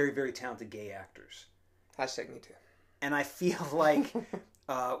of very, very talented gay actors. Hashtag me too. And I feel like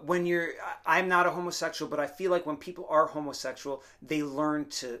I'm not a homosexual, but I feel like when people are homosexual, they learn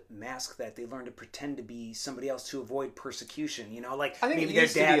to mask that. They learn to pretend to be somebody else to avoid persecution. You know, like maybe their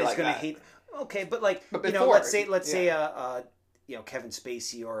dad is going to hate. Okay, but like, but before, you know, let's say you know, Kevin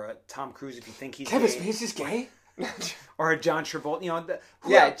Spacey or Tom Cruise, if you think he's Kevin Spacey's gay, or a John Travolta, you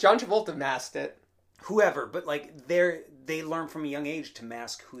know, John Travolta masked it. Whoever, but like they learn from a young age to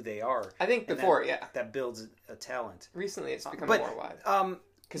mask who they are. I think before, that builds a talent. Recently, it's become more wide.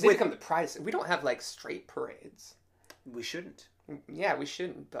 Because they become the prize. We don't have like straight parades. We shouldn't. Yeah, we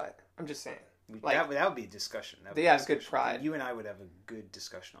shouldn't. But I'm just saying, like, that would be a discussion. They have good pride. You and I would have a good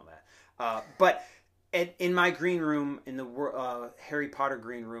discussion on that. But in my green room, in the Harry Potter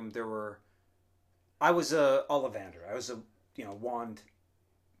green room, I was a Ollivander. I was a wand.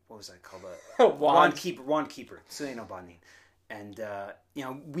 What was that called? Wand keeper. So you know Bonin. And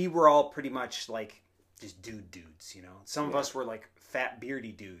we were all pretty much like just dudes. You know, some of us were like fat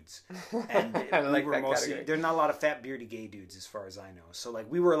beardy dudes, and we were mostly. There's not a lot of fat beardy gay dudes as far as I know. So like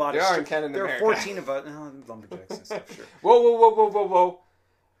we were a lot of. There are 14 of us. Lumberjacks and stuff. Sure. Whoa!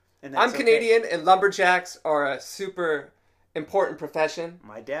 And I'm Canadian, and lumberjacks are a super important profession.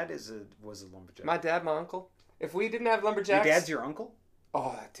 My dad was a lumberjack. My dad, my uncle. If we didn't have lumberjacks, your dad's your uncle.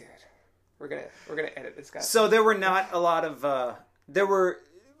 Oh, dude, we're gonna edit this guy. So there were not a lot of there were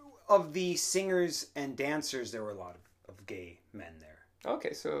of the singers and dancers. There were a lot of gay men there.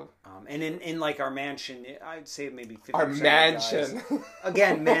 Okay, so and in like our mansion, I'd say maybe 50%. Our mansion.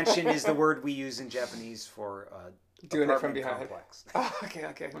 Again, mansion is the word we use in Japanese for doing it from behind. Complex. Oh,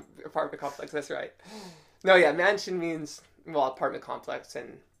 okay, apartment complex. That's right. No, yeah, mansion means apartment complex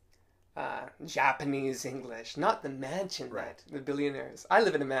and. Japanese English, not the mansion, right? The billionaires. I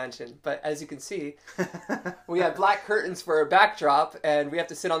live in a mansion, but as you can see, we have black curtains for our backdrop, and we have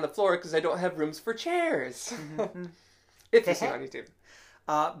to sit on the floor because I don't have rooms for chairs. If you see on YouTube.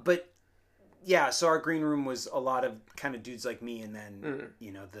 But so our green room was a lot of kind of dudes like me, and then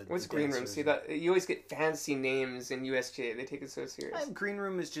what's green room? See that you always get fancy names in USJ. They take it so serious. Green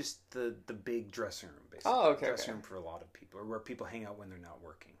room is just the big dressing room, basically. Oh, okay. Dressing room for a lot of people, or where people hang out when they're not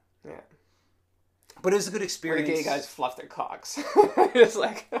working. Yeah. But it was a good experience. Where the gay guys fluff their cocks. It's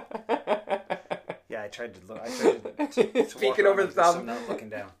like. Yeah, I tried to speaking over the thumb, not looking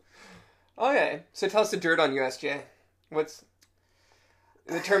down. Okay, so tell us the dirt on USJ. What's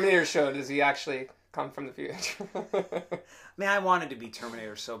the Terminator show? Does he actually come from the future? Man, I wanted to be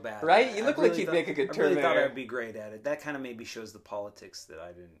Terminator so bad. Right? You look like you'd make a good Terminator. I really thought I'd be great at it. That kind of maybe shows the politics that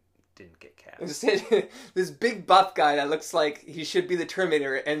I didn't get cast. This big buff guy that looks like he should be the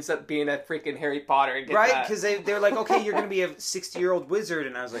Terminator ends up being a freaking Harry Potter. Right? Because they're like, okay, you're going to be a 60-year-old wizard.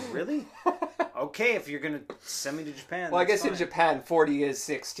 And I was like, really? Okay, if you're going to send me to Japan. Well, I guess fine. In Japan, 40 is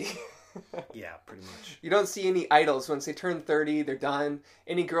 60. Yeah, pretty much. You don't see any idols. Once they turn 30, they're done.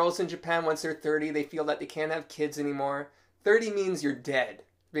 Any girls in Japan, once they're 30, they feel that they can't have kids anymore. 30 means you're dead,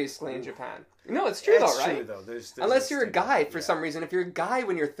 basically, in Japan. No, it's true, though, right? True, though. There's unless you're a guy, for some reason. If you're a guy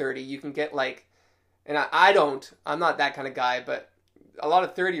when you're 30, you can get, like... And I'm not that kind of guy, but a lot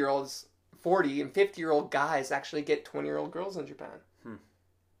of 30-year-olds, 40 and 50-year-old guys actually get 20-year-old girls in Japan.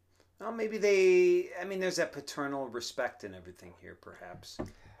 Well, maybe there's that paternal respect and everything here, perhaps.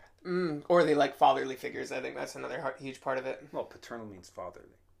 Or they like fatherly figures. I think that's another huge part of it. Well, paternal means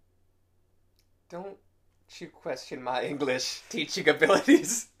fatherly. Don't you question my English teaching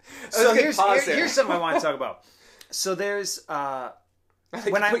abilities. So here's something I want to talk about. So there's...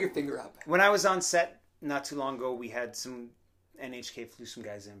 put your finger up. When I was on set not too long ago, we had NHK flew some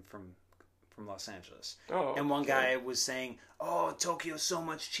guys in from Los Angeles. Oh, and one guy was saying, "Oh, Tokyo's so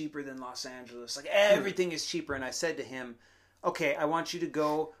much cheaper than Los Angeles. Like everything is cheaper." And I said to him, "Okay, I want you to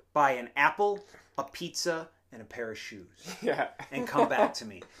go buy an apple, a pizza, and a pair of shoes. Yeah. And come back to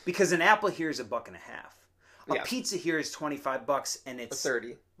me. Because an apple here is $1.50. A Yeah. pizza here is $25 and it's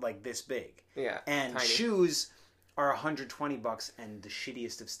 30. like this big. Yeah. And tiny. shoes are $120 and the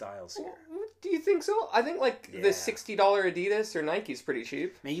shittiest of styles here. Do you think so? I think the $60 Adidas or Nike's pretty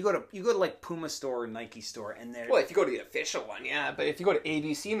cheap. Man, you go to like Puma store or Nike store and they're... Well, if you go to the official one, yeah. But if you go to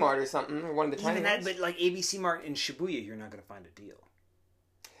ABC Mart or something, or one of the tiny ones... But like ABC Mart in Shibuya, you're not going to find a deal.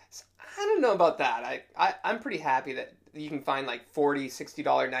 I don't know about that. I'm pretty happy that you can find like $40,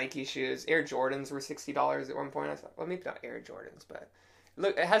 $60 Nike shoes. Air Jordans were $60 at one point. I thought, well, maybe not Air Jordans, but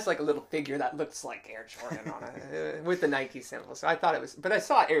look, it has like a little figure that looks like Air Jordan on it with the Nike symbol. So I thought it was, but I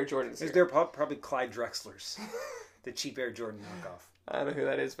saw Air Jordans. They're probably Clyde Drexler's, the cheap Air Jordan knockoff. I don't know who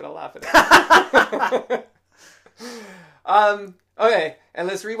that is, but I'll laugh at it. Okay, and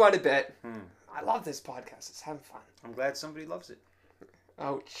let's rewind a bit. I love this podcast. It's having fun. I'm glad somebody loves it.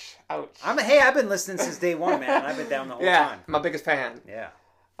 Ouch. Ouch. I've been listening since day one, man. I've been down the whole time. My biggest fan. Yeah.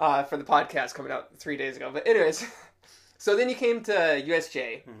 For the podcast coming out 3 days ago. But anyways, so then you came to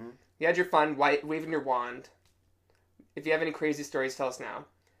USJ. Mm-hmm. You had your fun waving your wand. If you have any crazy stories, tell us now.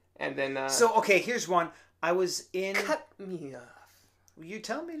 And then... So, okay, here's one. I was in... Cut me off. Will you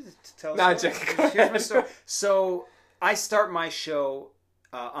tell me to tell us? No, here's my story. So, I start my show...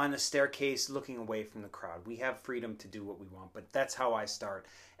 on a staircase looking away from the crowd. We have freedom to do what we want, but that's how I start.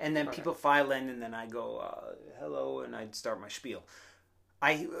 And then people file in, and then I go, hello, and I'd start my spiel.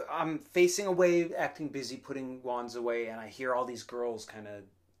 I'm facing away, acting busy, putting wands away, and I hear all these girls kind of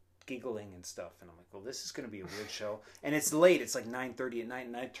giggling and stuff. And I'm like, well, this is going to be a weird show. And it's late. It's like 9:30 at night,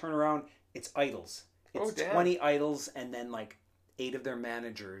 and I turn around. It's idols. It's 20 idols, and then like 8 of their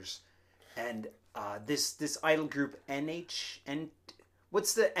managers. And this idol group,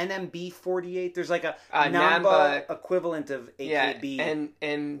 what's the NMB 48? There's like a Namba equivalent of AKB. Yeah,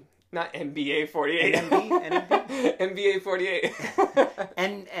 and not NBA 48. NMB? NBA 48.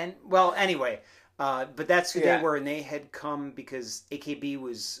 and well, anyway, but that's who they were, and they had come because AKB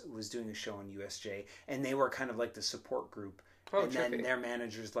was doing a show in USJ, and they were kind of like the support group. Oh, and trippy. Then their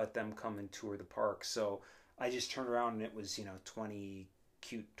managers let them come and tour the park. So I just turned around, and it was 20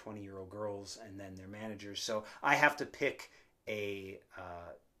 cute 20-year-old girls, and then their managers. So I have to pick a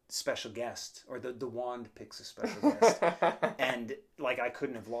special guest, or the wand picks a special guest, and like I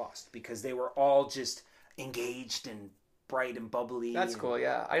couldn't have lost because they were all just engaged and bright and bubbly. That's cool,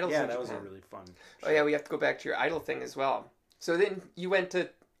 yeah. Idols. Yeah, that was a really fun show. Oh yeah, we have to go back to your idol thing as well. So then you went to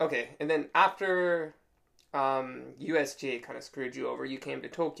and then after USJ kind of screwed you over, you came to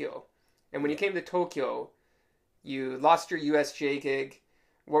Tokyo, and when you came to Tokyo, you lost your USJ gig.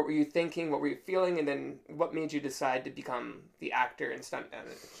 What were you thinking? What were you feeling? And then what made you decide to become the actor and stuntman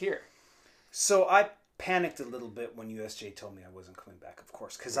here? So I panicked a little bit when USJ told me I wasn't coming back, of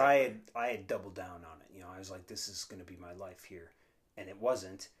course, because I had doubled down on it. I was like, this is going to be my life here. And it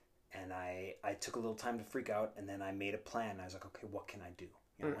wasn't. And I took a little time to freak out, and then I made a plan. I was like, okay, what can I do?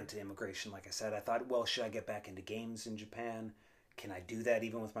 You know, I went to immigration, like I said. I thought, well, should I get back into games in Japan? Can I do that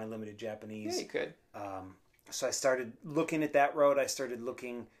even with my limited Japanese? Yeah, you could. So I started looking at that road. I started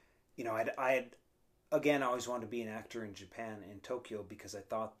looking, you know, I had, again, I always wanted to be an actor in Japan, in Tokyo, because I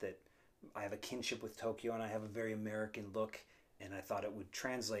thought that I have a kinship with Tokyo, and I have a very American look, and I thought it would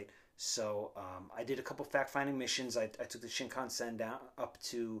translate. So I did a couple fact-finding missions. I took the Shinkansen down up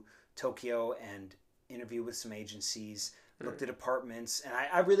to Tokyo and interviewed with some agencies, looked at apartments, and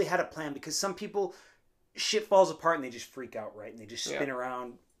I really had a plan, because some people, shit falls apart and they just freak out, right? And they just spin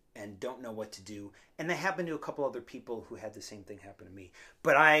around and don't know what to do. And that happened to a couple other people who had the same thing happen to me.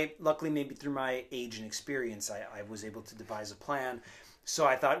 But I, luckily, maybe through my age and experience, I was able to devise a plan. So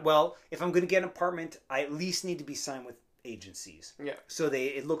I thought, well, if I'm going to get an apartment, I at least need to be signed with agencies. Yeah. So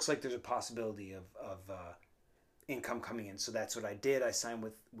it looks like there's a possibility of income coming in. So that's what I did. I signed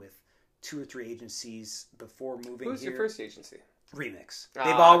with 2 or 3 agencies before moving Who's here. your first agency? Remix. They've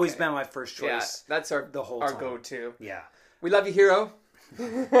always okay. been my first choice. Yeah, that's our time. go-to. Yeah. We love you, Hero.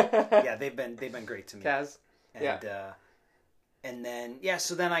 Yeah, they've been great to me. Kaz. And, and then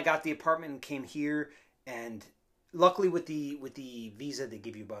so then I got the apartment and came here, and luckily with the visa they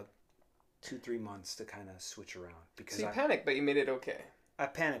give you about 2-3 months to kind of switch around, because so you panicked, but you made it okay. I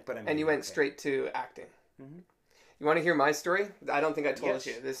panicked, but I made and you it went okay. straight to acting. Mm-hmm. You want to hear my story? I don't think I told Yes.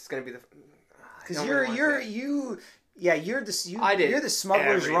 you. This is going to be the because you're the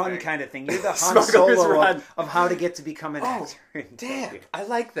smuggler's everything. run kind of thing. You're the Han Solo of how to get to become an actor. Damn, Tokyo. I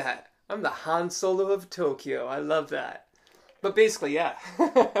like that. I'm the Han Solo of Tokyo. I love that. But basically, yeah,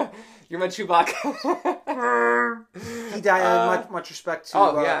 you're my Chewbacca. He died. Much respect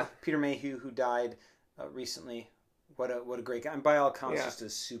to Peter Mayhew, who died recently. What a great guy, and by all accounts, just a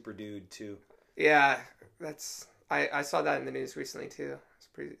super dude too. Yeah, I saw that in the news recently too. It's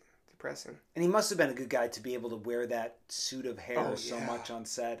pretty depressing. And he must have been a good guy to be able to wear that suit of hair so much on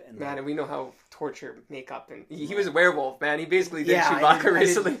set. And man, and we know how torture makeup, and he was a werewolf, man. He basically did Chewbacca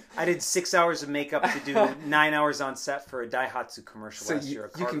recently. I did 6 hours of makeup to do 9 hours on set for a Daihatsu commercial last year.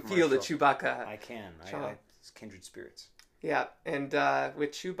 You can feel the Chewbacca. I can. It's kindred spirits. Yeah, and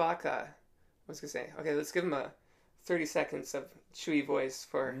with Chewbacca, what was I going to say? Okay, let's give him a 30 seconds of Chewie voice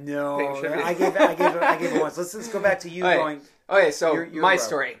for I gave it once. Let's go back to you going. Okay, so your my route.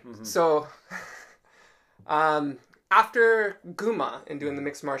 story. Mm-hmm. So after Guma and doing the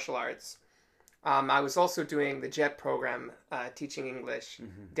mixed martial arts, I was also doing the JET program, teaching English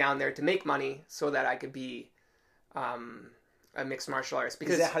down there to make money so that I could be a mixed martial artist.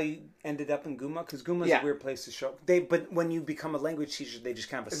 Because is that how you ended up in Guma? Because Guma is a weird place to show. But when you become a language teacher, they just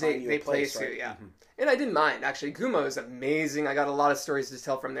kind of assign you a place, right? Yeah. Mm-hmm. And I didn't mind, actually. Guma is amazing. I got a lot of stories to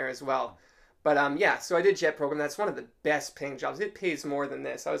tell from there as well. But so I did JET program. That's one of the best paying jobs. It pays more than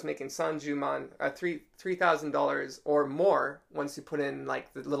this. I was making Sanjuman $3,000 or more once you put in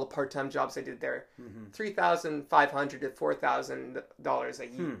like the little part-time jobs I did there. $3,500 to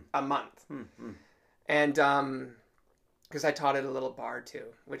 $4,000 a month. Mm-hmm. And because I taught at a little bar too,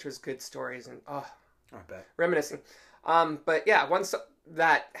 which was good stories and I bet reminiscing. But yeah, once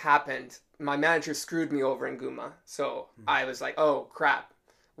that happened, my manager screwed me over in Guma. So I was like, oh crap,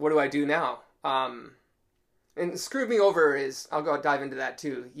 what do I do now? And screwed me over is, I'll go dive into that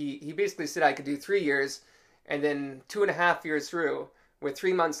too. He basically said I could do 3 years, and then 2.5 years through, with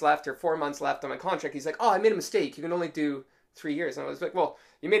 3 months left or 4 months left on my contract, he's like, oh, I made a mistake. You can only do 3 years. And I was like, well,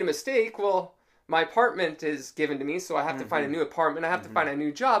 you made a mistake. Well, my apartment is given to me, so I have to find a new apartment. I have to find a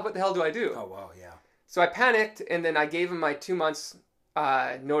new job. What the hell do I do? Oh, wow, yeah. So I panicked, and then I gave him my 2 months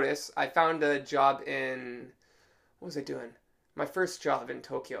notice. I found a job in, what was I doing? My first job in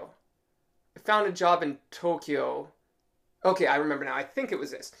Tokyo. I found a job in Tokyo. Okay, I remember now. I think it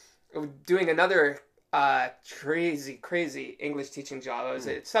was this. I was doing another crazy English teaching job. I was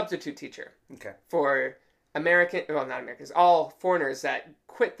a substitute teacher. Okay. For not Americans, all foreigners that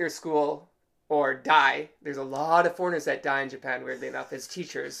quit their school or die. There's a lot of foreigners that die in Japan, weirdly enough, as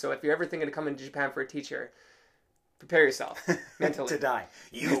teachers. So if you're ever thinking of coming to Japan for a teacher, prepare yourself mentally. To die.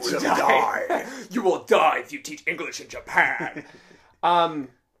 You will die. You will die if you teach English in Japan.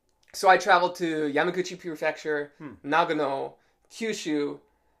 So I traveled to Yamaguchi Prefecture, Nagano, Kyushu,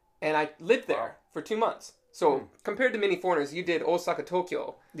 and I lived there for 2 months. So compared to many foreigners, you did Osaka,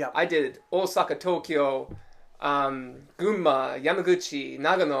 Tokyo. Yeah. I did Osaka, Tokyo, Gunma, Yamaguchi,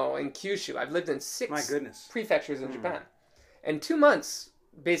 Nagano, and Kyushu. I've lived in 6 prefectures in Japan. And 2 months,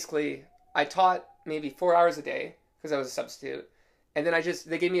 basically, I taught maybe 4 hours a day because I was a substitute. And then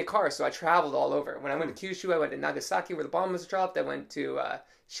they gave me a car, so I traveled all over. When I went to Kyushu, I went to Nagasaki where the bomb was dropped. I went to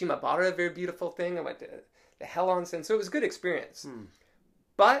Shimabara, a very beautiful thing. I went to the Hell Onsen. So it was a good experience.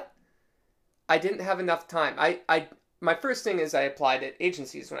 But I didn't have enough time. My first thing is I applied at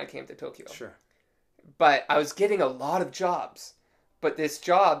agencies when I came to Tokyo. Sure. But I was getting a lot of jobs. But this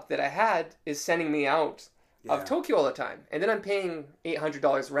job that I had is sending me out of Tokyo all the time. And then I'm paying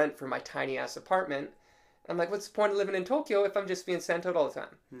 $800 rent for my tiny ass apartment. I'm like, what's the point of living in Tokyo if I'm just being sent out all the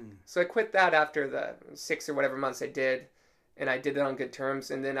time? So I quit that after the 6 or whatever months I did. And I did it on good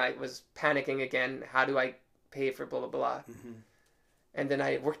terms. And then I was panicking again. How do I pay for blah, blah, blah? Mm-hmm. And then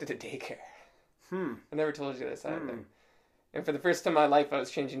I worked at a daycare. I never told you this either. And for the first time in my life, I was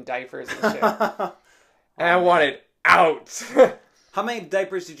changing diapers and shit. And I wanted out. How many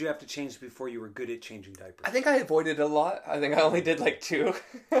diapers did you have to change before you were good at changing diapers? I think I avoided a lot. I think I only did like 2.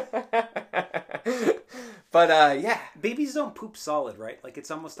 But yeah. Babies don't poop solid, right? Like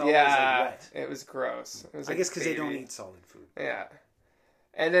it's almost always like wet. It was gross. It was I guess because they don't eat solid food. Yeah.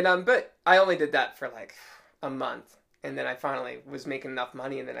 And then, but I only did that for like a month. And then I finally was making enough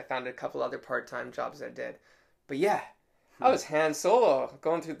money, and then I found a couple other part-time jobs I did. But yeah, I was Han Solo,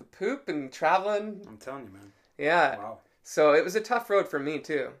 going through the poop and traveling. I'm telling you, man. Yeah. Wow. So it was a tough road for me,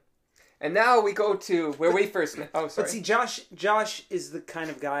 too. And now we go to where we first met. Oh, sorry. But see, Josh is the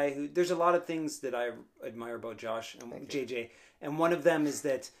kind of guy who... There's a lot of things that I admire about Josh and JJ. And one of them is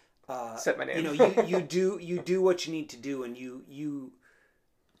that... Set my name. You know, you do what you need to do, and you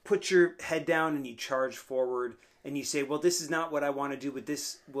put your head down and you charge forward. And you say, well, this is not what I want to do, but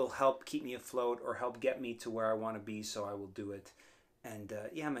this will help keep me afloat or help get me to where I want to be, so I will do it. And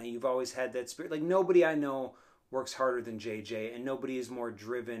yeah, man, you've always had that spirit. Like, nobody I know works harder than JJ, and nobody is more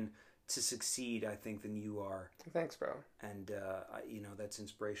driven to succeed, I think, than you are. Thanks, bro. And, that's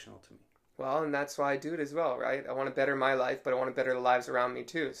inspirational to me. Well, and that's why I do it as well, right? I want to better my life, but I want to better the lives around me,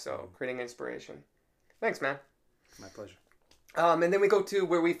 too. So, creating inspiration. Thanks, man. My pleasure. And then we go to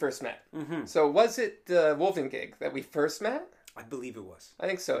where we first met. Mm-hmm. So was it the Wolfen gig that we first met? I believe it was. I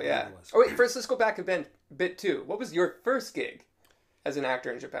think so, yeah. Oh, wait, first let's go back a bit too. What was your first gig as an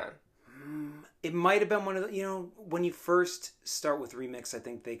actor in Japan? It might have been one of the, when you first start with Remix, I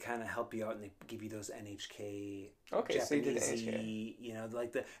think they kind of help you out and they give you those NHK. Okay, Japanese, so you did NHK.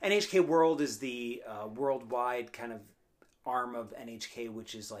 Like the NHK World is the worldwide kind of arm of NHK,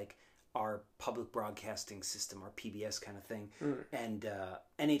 which is like our public broadcasting system, our PBS kind of thing. And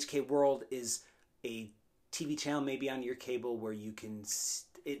NHK World is a TV channel maybe on your cable where you can...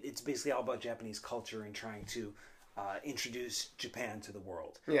 It's basically all about Japanese culture and trying to introduce Japan to the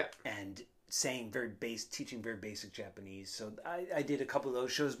world. Yeah. And teaching very basic Japanese. So I did a couple of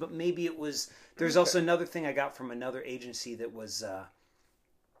those shows, but maybe it was... There's also another thing I got from another agency that was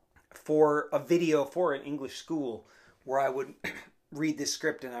for a video for an English school where I would... read this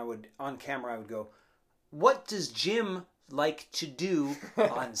script and I would go, what does Jim like to do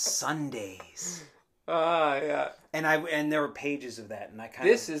on Sundays? Yeah. And there were pages of that, and I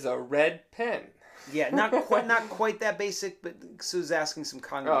This is a red pen. Yeah, not quite that basic, but so was asking some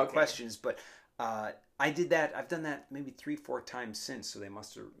cognitive questions. But I did that. I've done that maybe 3-4 times since, so they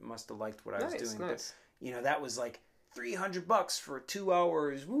must have liked what I was doing. Nice. But that was like $300 for 2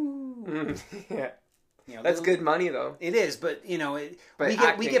 hours. Woo! Yeah. That's good money, though. It is, but we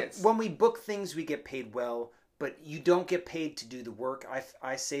get when we book things, we get paid well, but you don't get paid to do the work.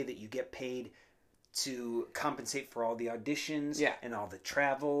 I say that you get paid to compensate for all the auditions and all the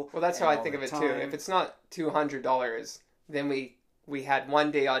travel. Well, that's how I think of it too. If it's not $200, then we had one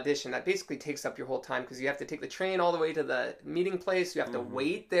day audition that basically takes up your whole time because you have to take the train all the way to the meeting place. You have to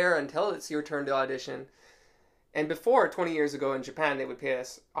wait there until it's your turn to audition. And before, 20 years ago in Japan, they would pay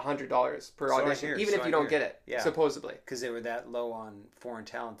us $100 per audition, even if you don't get it, supposedly. Because they were that low on foreign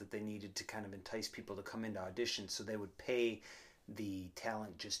talent that they needed to kind of entice people to come into audition, so they would pay the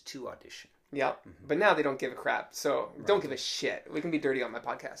talent just to audition. Yeah, but now they don't give a crap, so don't give a shit. We can be dirty on my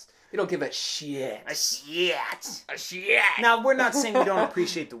podcast. They don't give a shit. A shit. A shit. Now, we're not saying we don't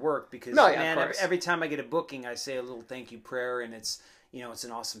appreciate the work, because man, every time I get a booking, I say a little thank you prayer, and it's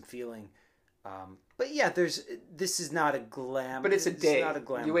an awesome feeling. But yeah, this is not a glam. But it's a day. It's not a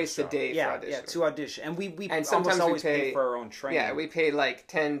glam. You waste a day for audition. Yeah, to audition, and we and sometimes always we pay for our own training. Yeah, we pay like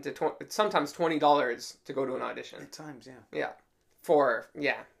 $10 to $20, sometimes $20 to go to an audition. At times, yeah.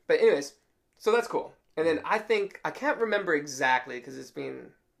 But anyways, so that's cool. And then I can't remember exactly because it's been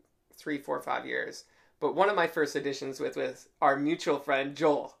 3, 4, 5 years. But one of my first auditions with our mutual friend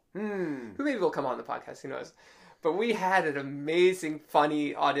Joel, who maybe will come on the podcast. Who knows? But we had an amazing,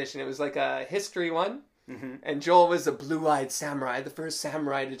 funny audition. It was like a history one. Mm-hmm. And Joel was a blue-eyed samurai, the first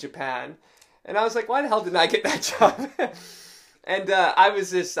samurai to Japan. And I was like, why the hell didn't I get that job? And I was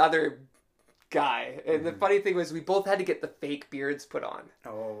this other guy. And the funny thing was we both had to get the fake beards put on.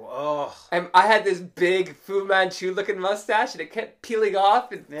 Oh. And I had this big Fu Manchu looking mustache and it kept peeling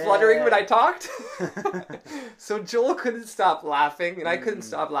off and fluttering when I talked. So Joel couldn't stop laughing and I couldn't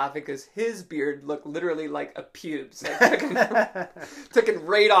stop laughing because his beard looked literally like a pubes. Like, took it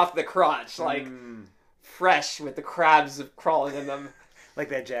right off the crotch, like fresh with the crabs crawling in them. Like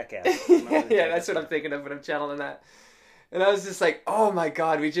that jackass. Yeah, that's what I'm thinking of when I'm channeling that. And I was just like, oh my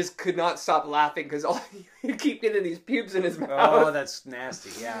God, we just could not stop laughing because all you keep getting these pubes in his mouth. Oh, that's nasty,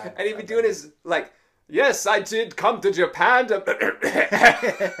 yeah. And he'd be doing his, like, yes, I did come to Japan to...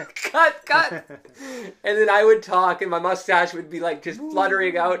 cut. And then I would talk and my mustache would be like just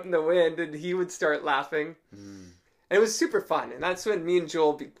fluttering out in the wind and he would start laughing. And it was super fun. And that's when me and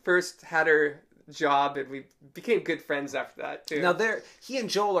Joel first had our job and we became good friends after that too. Now he and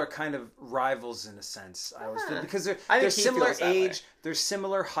Joel are kind of rivals in a sense. I always feel, because they're similar age, they're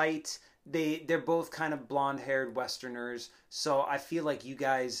similar height. They're both kind of blonde-haired Westerners. So I feel like you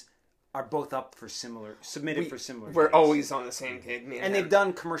guys are both up for similar We're gigs. Always on the same gig, me and they've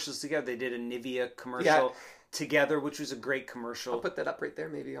done commercials together. They did a Nivea commercial together, which was a great commercial. I'll put that up right there,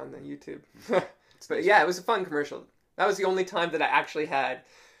 maybe on the YouTube. But yeah, it was a fun commercial. That was the only time that I actually had.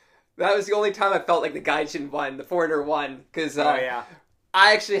 That was the only time I felt like the Gaijin won, the foreigner won, because I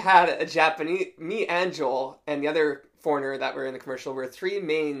actually had a Japanese, me and Joel, and the other foreigner that were in the commercial were three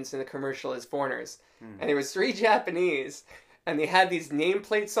mains in the commercial as foreigners, and there was three Japanese, and they had these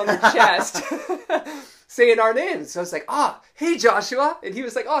nameplates on their chest saying our names. So I was like, hey Joshua, and he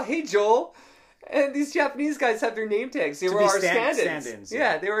was like, hey Joel, and these Japanese guys have their name tags. They were our stand-ins.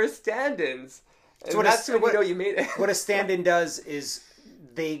 Yeah, they were stand-ins. So that's when you know you made it. What a stand-in does is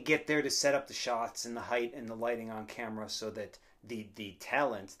they get there to set up the shots and the height and the lighting on camera so that the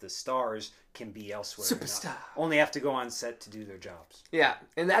talent, the stars, can be elsewhere. Superstar. Only have to go on set to do their jobs. Yeah,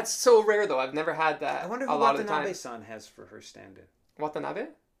 and that's so rare though. I've never had that. I wonder who Watanabe-san has for her stand-in. Watanabe?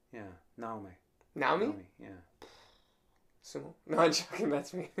 Yeah, Naomi. Naomi? Yeah. Sumo? No, I'm joking.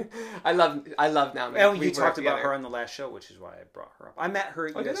 That's me. I love Naomi. Well, you talked about her on the last show, which is why I brought her up. I met her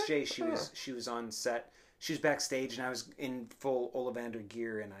at USJ. She was on set. She was backstage, and I was in full Ollivander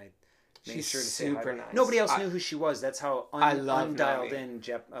gear, and I made sure to say hi. Nice. Nobody else knew who she was. That's how undialed in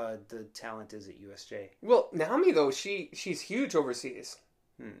the talent is at USJ. Well, Naomi though, she's huge overseas.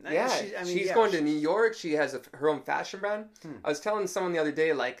 Yeah, she's going to New York. She has her own fashion brand. I was telling someone the other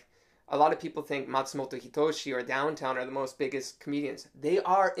day, like, a lot of people think Matsumoto Hitoshi or Downtown are the most biggest comedians. They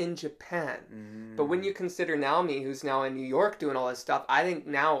are in Japan. But when you consider Naomi, who's now in New York doing all this stuff, I think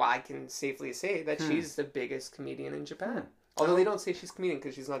now I can safely say that she's the biggest comedian in Japan. Although they don't say she's a comedian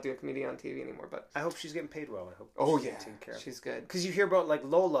because she's not doing comedy on TV anymore. But I hope she's getting paid well. I hope she's getting taken care of. She's good. Because you hear about like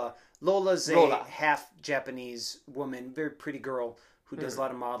Lola. Lola's a half Japanese woman, very pretty girl who does a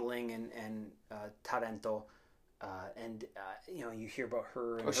lot of modeling and talento. You hear about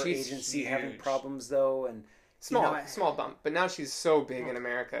her and her agency huge. Having problems though, and small bump. But now she's so big in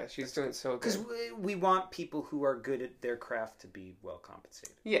America. She's doing so good. Because we want people who are good at their craft to be well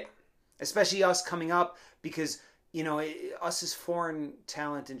compensated. Yeah, especially us coming up, because us as foreign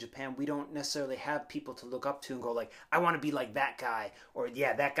talent in Japan, we don't necessarily have people to look up to and go like, I want to be like that guy, or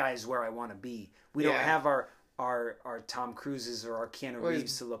that guy is where I want to be. We don't have our Tom Cruises or our Keanu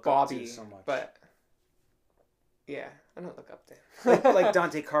Reeves to look up to so much. But yeah, I don't look up to him. like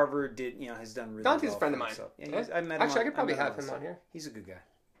Dante Carver did, has done really Dante's well. a friend of mine. Yeah, I met him. Actually, I could probably have him on here. He's a good guy.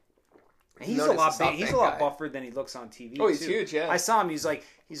 He's a lot buffer than he looks on TV. Oh, he's huge, yeah. I saw him. He's like,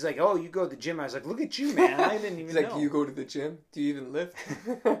 oh, you go to the gym. I was like, look at you, man. I didn't even know. He's like, you go to the gym? Do you even lift?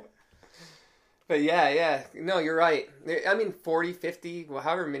 But yeah. No, you're right. I mean, 40, 50,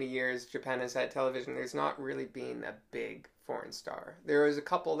 however many years Japan has had television, there's not really been a big foreign star. There was a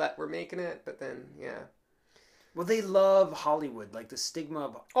couple that were making it, but then, yeah. Well, they love Hollywood, like the stigma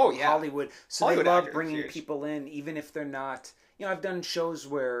of Hollywood. So Hollywood, they love bringing people in, even if they're not. I've done shows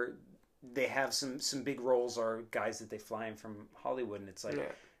where they have some big roles or guys that they fly in from Hollywood, and it's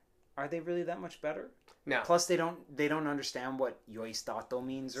like, are they really that much better? No. Plus, they don't understand what yoistato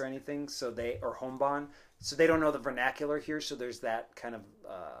means or anything. Or honban, so they don't know the vernacular here. So there's that kind of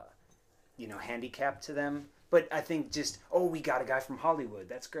handicap to them. But I think we got a guy from Hollywood.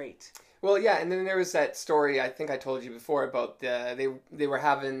 That's great. Well, yeah, and then there was that story I think I told you before about they were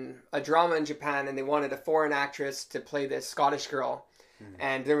having a drama in Japan and they wanted a foreign actress to play this Scottish girl.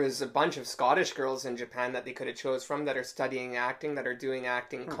 And there was a bunch of Scottish girls in Japan that they could have chose from that are studying acting, that are doing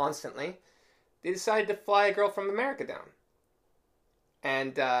acting constantly. They decided to fly a girl from America down.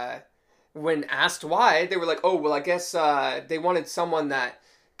 And when asked why, they were like, oh, well, I guess they wanted someone that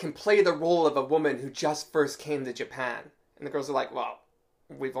can play the role of a woman who just first came to Japan. And the girls are like, well,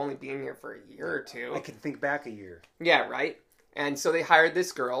 we've only been here for a year or two. I can think back a year. Yeah, right. And so they hired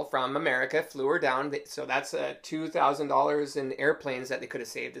this girl from America, flew her down. So that's $2,000 in airplanes that they could have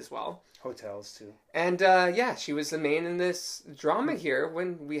saved as well. Hotels, too. And she was the main in this drama here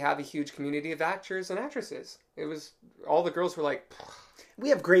when we have a huge community of actors and actresses. It was, all the girls were like... We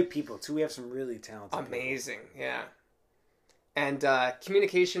have great people, too. We have some really talented amazing, people. Yeah. And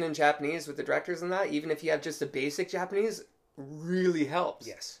communication in Japanese with the directors and that, even if you have just a basic Japanese, really helps.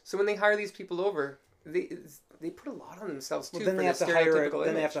 Yes. So when they hire these people over, they put a lot on themselves too. Well, then for they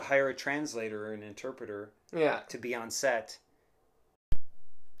have to hire a translator or an interpreter. Yeah. To be on set.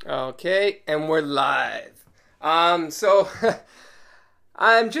 Okay, and we're live. So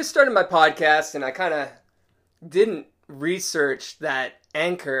I'm just starting my podcast, and I kind of didn't research that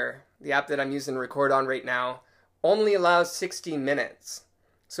Anchor, the app that I'm using to record on right now, only allows 60 minutes.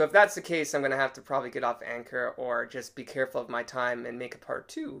 So if that's the case, I'm going to have to probably get off Anchor or just be careful of my time and make a part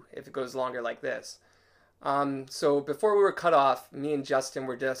 2 if it goes longer like this. So before we were cut off, me and Justin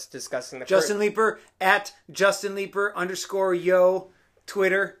were just discussing the Justin Leeper at Justin Leeper _yo,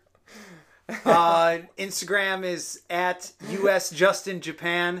 Twitter. Instagram is at US Justin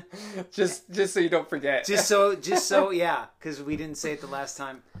Japan. Just so you don't forget. Just so yeah, because we didn't say it the last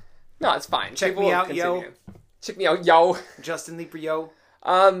time. No, it's fine. Check me out, yo. Check me out, yo. Justin Leeper, yo.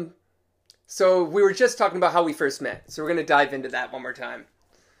 So we were just talking about how we first met. So we're going to dive into that one more time.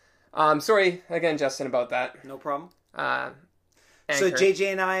 Sorry again, Justin, about that. No problem. Anchor. So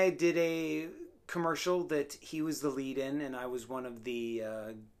JJ and I did a commercial that he was the lead in, and I was one of the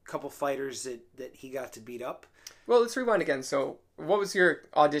couple fighters that he got to beat up. Well, let's rewind again. So what was your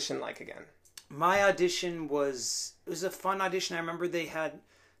audition like again? My audition was a fun audition. I remember they had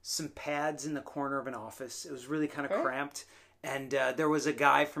some pads in the corner of an office. It was really kind of cramped. And there was a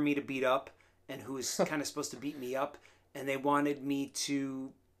guy for me to beat up, and who was kind of supposed to beat me up. And they wanted me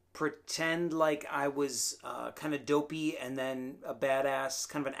to pretend like I was kind of dopey and then a badass,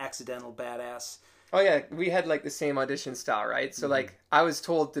 kind of an accidental badass. Oh yeah, we had like the same audition style, right? So like I was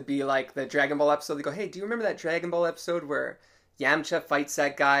told to be like the Dragon Ball episode. They go, hey, do you remember that Dragon Ball episode where Yamcha fights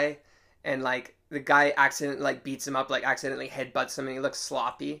that guy and like the guy accidentally like beats him up, like accidentally headbutts him and he looks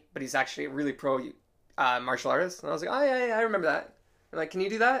sloppy, but he's actually a really pro martial artist? And I was like, oh yeah, I remember that. And like, can you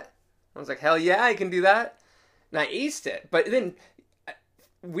do that? I was like, hell yeah, I can do that. And I aced it. But then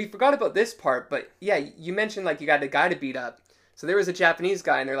we forgot about this part, but yeah, you mentioned like you got a guy to beat up. So there was a Japanese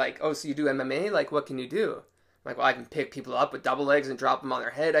guy, and they're like, oh, so you do MMA? Like, what can you do? I'm like, well, I can pick people up with double legs and drop them on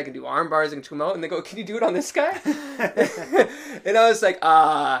their head. I can do arm bars and chew them out. And they go, can you do it on this guy? And I was like,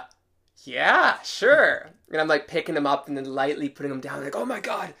 yeah, sure. And I'm like picking him up and then lightly putting him down. Like, oh my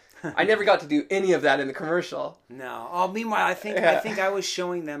God. I never got to do any of that in the commercial. No. Oh, meanwhile, I think I was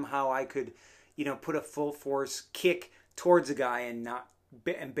showing them how I could, put a full force kick towards a guy and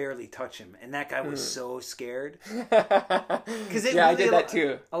barely touch him, and that guy was so scared. Because I did that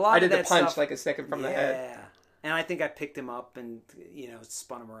too. I did the punch stuff, like a second from the head. Yeah, and I think I picked him up and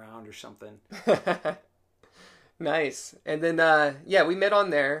spun him around or something. Nice. And then we met on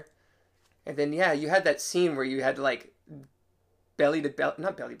there, and then you had that scene where you had to like belly to back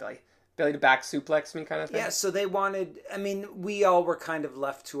suplex me kind of thing. Yeah, so they wanted, we all were kind of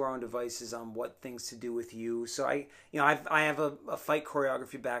left to our own devices on what things to do with you. So I have a fight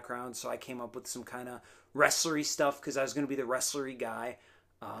choreography background, so I came up with some kind of wrestlery stuff because I was going to be the wrestlery guy.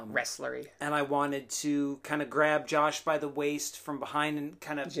 Wrestlery. And I wanted to kind of grab Josh by the waist from behind and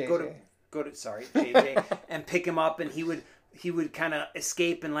kind of JJ. JJ, and pick him up, and he would kind of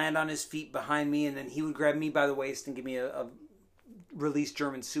escape and land on his feet behind me, and then he would grab me by the waist and give me a release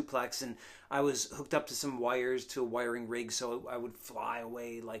German suplex, and I was hooked up to some wires to a wiring rig, so I would fly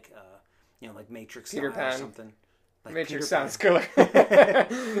away like like Matrix Peter Pan or something. Like Matrix sounds cooler.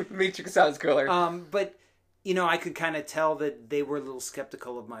 Matrix sounds cooler. But I could kind of tell that they were a little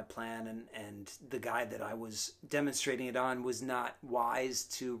skeptical of my plan, and the guy that I was demonstrating it on was not wise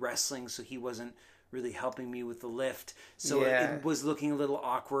to wrestling, so he wasn't really helping me with the lift. So it was looking a little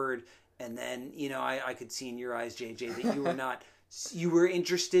awkward. And then I could see in your eyes, JJ, that you were not. You were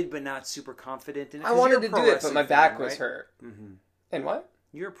interested, but not super confident in it. I wanted to do it, but my back was hurt. Mm-hmm. And what?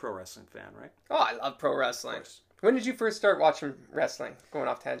 You're a pro wrestling fan, right? Oh, I love pro wrestling. When did you first start watching wrestling? Going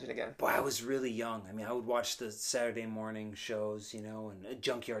off tangent again. Boy, I was really young. I would watch the Saturday morning shows, and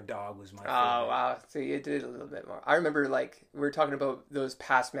Junkyard Dog was my favorite. Oh, wow. So you did a little bit more. I remember, we were talking about those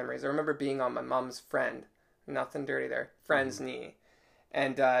past memories. I remember being on my mom's friend, nothing dirty there, friend's knee.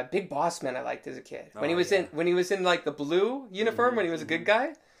 And Big Boss Man I liked as a kid. When he was in like the blue uniform, when he was a good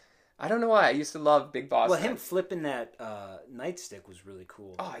guy. I don't know why. I used to love Big Boss. Well, him flipping that nightstick was really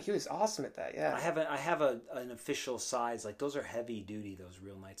cool. Oh, he was awesome at that. Yeah. I have an official size. Like those are heavy duty. Those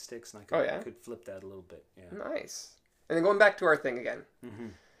real nightsticks, and I could flip that a little bit. Yeah. Nice. And then going back to our thing again. Mm-hmm.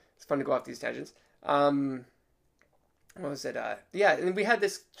 It's fun to go off these tangents. What was it? Yeah, and we had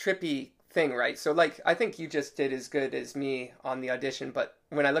this trippy thing, right? So, like, I think you just did as good as me on the audition, but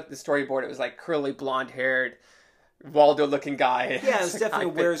when I looked at the storyboard, it was like curly, blonde-haired, Waldo-looking guy. Yeah, it was definitely a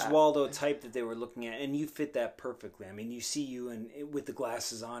Where's Waldo type that they were looking at, and you fit that perfectly. I mean, you see you with the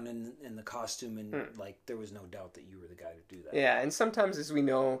glasses on and the costume, and like there was no doubt that you were the guy to do that. Yeah, and sometimes, as we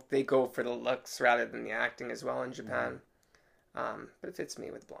know, they go for the looks rather than the acting as well in Japan. But it fits me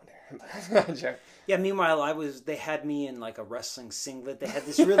with blonde hair. Yeah. Meanwhile, they had me in like a wrestling singlet. They had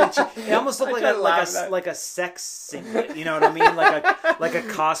this really. It almost looked like a sex singlet. You know what I mean? Like a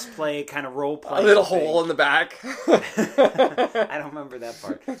cosplay kind of role play. A little hole in the back. I don't remember that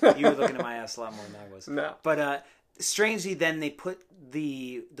part. You were looking at my ass a lot more than I was. No. But strangely, then they put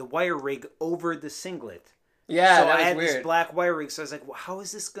the wire rig over the singlet. Yeah, so that I had was weird. this black wire rig, so I was like, well, how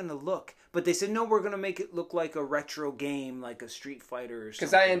is this going to look? But they said, no, we're going to make it look like a retro game, like a Street Fighter or something.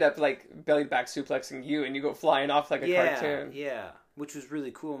 Because I end up, like, belly back suplexing you, and you go flying off like a cartoon. Yeah, which was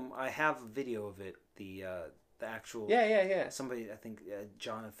really cool. I have a video of it, the actual... Yeah. Somebody, I think,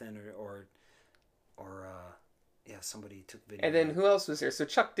 Jonathan or somebody took video. And then who else was there? So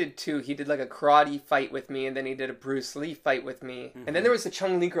Chuck did too. He did like a karate fight with me, and then he did a Bruce Lee fight with me. Mm-hmm. And then there was the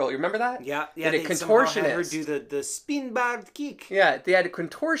Chung Li girl. You remember that? Yeah. They had a contortionist. Had her do the spin bar kick. Yeah, they had a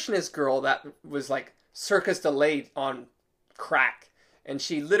contortionist girl that was like Circus Delayed on crack. And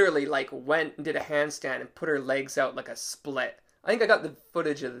she literally like went and did a handstand and put her legs out like a split. I think I got the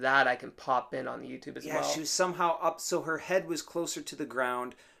footage of that I can pop in on the YouTube as well. Yeah, she was somehow up, so her head was closer to the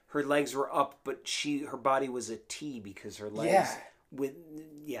ground. Her legs were up, but her body was a T because her legs.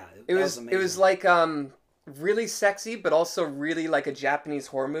 Yeah. It was amazing. It was like really sexy, but also really like a Japanese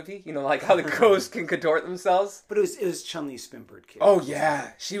horror movie. You know, like how the ghosts can contort themselves. But it was Chun-Li Spinbird kid. Oh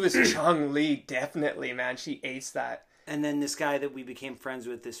yeah, she was Chung Li, definitely, man. She aced that. And then this guy that we became friends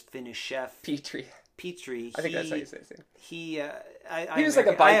with, this Finnish chef, Petrie. I think that's how you say his name. He was like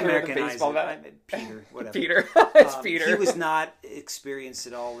a biker with a baseball bat. Peter, whatever. Peter. It's Peter. He was not experienced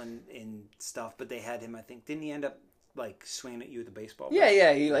at all in stuff, but they had him, I think. Didn't he end up like swinging at you with a baseball bat?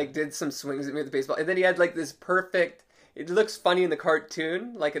 Yeah. He like did some swings at me with the baseball. And then he had like this perfect... It looks funny in the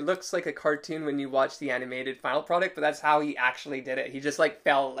cartoon. Like, it looks like a cartoon when you watch the animated final product, but that's how he actually did it. He just, like,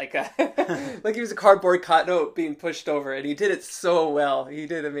 fell like a... like he was a cardboard cutout being pushed over, and he did it so well. He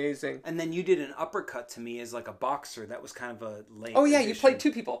did amazing. And then you did an uppercut to me as, like, a boxer. That was kind of a late Oh, yeah, addition. you played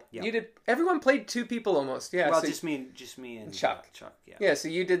two people. Yep. You did... Everyone played two people almost, yeah. Well, so just me and Chuck. Yeah. Yeah, so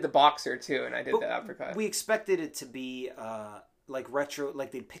you did the boxer, too, and I did the uppercut. We expected it to be... like retro,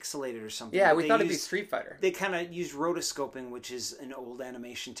 like they pixelated or something. Yeah, we thought it'd be Street Fighter. They kind of used rotoscoping, which is an old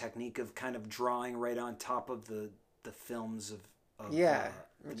animation technique of kind of drawing right on top of the films of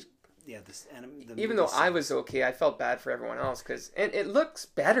Even though I was okay, I felt bad for everyone else because it looks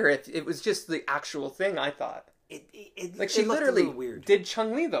better if it was just the actual thing. I thought she literally did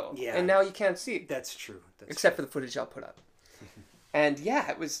Chung Li though, and now you can't see it. That's true. Except for the footage I'll put up. And yeah,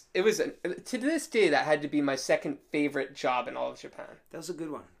 it was to this day that had to be my second favorite job in all of Japan. That was a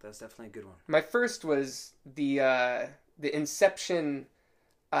good one. That was definitely a good one. My first was the Inception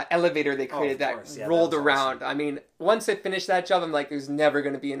elevator they created rolled around. Awesome. I mean, once I finished that job, I'm like, there's never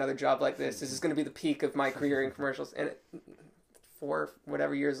going to be another job like this. This is going to be the peak of my career in commercials. And 4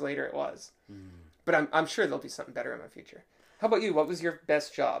 whatever years later it was. But I'm sure there'll be something better in my future. How about you? What was your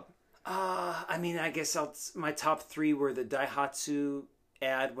best job? I mean, I guess my top 3 were the Daihatsu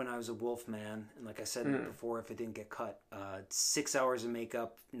ad when I was a Wolfman. And like I said before, if it didn't get cut, 6 hours of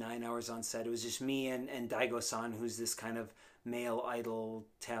makeup, 9 hours on set. It was just me and Daigo-san, who's this kind of male idol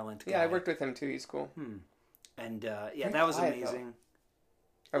talent guy. Yeah, I worked with him too. He's cool. And that was amazing.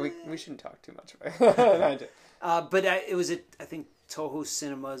 We shouldn't talk too much about it. But it was at, I think, Toho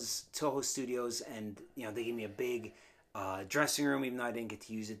Studios, and they gave me a big dressing room, even though I didn't get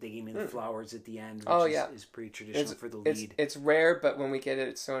to use it. They gave me the flowers at the end, which is pretty traditional for the lead. It's rare, but when we get it,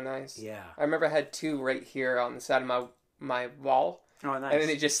 it's so nice. Yeah. I remember I had 2 right here on the side of my wall. Oh, nice. And then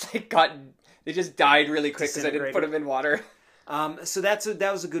they just died really quick because I didn't put them in water. So that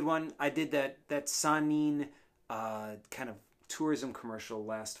was a good one. I did that Sanin kind of tourism commercial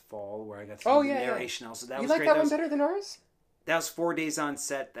last fall where I got to do the narration also. That was great. You like that one better than ours? That was 4 days on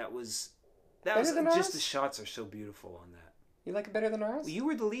set. That was just the shots are so beautiful on that. You like it better than ours? Well, you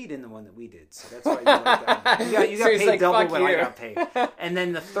were the lead in the one that we did, so that's why you like that one. You got paid double when I got paid. And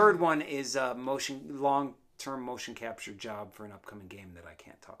then the third one is short-term motion capture job for an upcoming game that I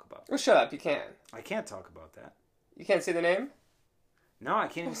can't talk about. Well, shut up. You can't. I can't talk about that. You can't say the name? No, I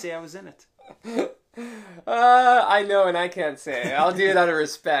can't even say I was in it. I know, and I can't say. I'll do it out of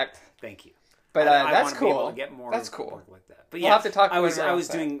respect. Thank you. But that's cool. Be able to get more that's cool. Like that. But we'll have to talk. I was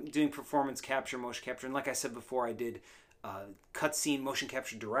doing performance capture, motion capture, and like I said before, I did cutscene motion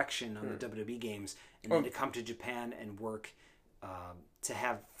capture direction on the WWE games, and then to come to Japan and work to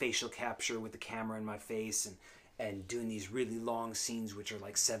have facial capture with the camera in my face and doing these really long scenes, which are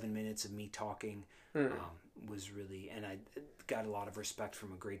like 7 minutes of me talking, was really, and I got a lot of respect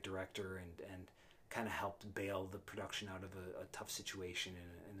from a great director and kind of helped bail the production out of a tough situation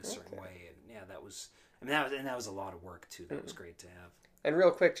in a certain way. And yeah, that was a lot of work too. That was great to have. And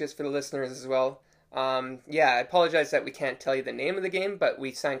real quick, just for the listeners as well, I apologize that we can't tell you the name of the game, but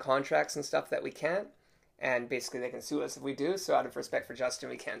we sign contracts and stuff that we can't, and basically they can sue us if we do. So out of respect for Justin,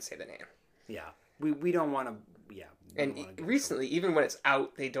 we can't say the name. Yeah, we don't want to. Yeah, and recently, even when it's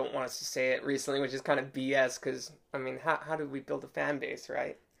out, they don't want us to say it recently, which is kind of BS. Because I mean, how do we build a fan base,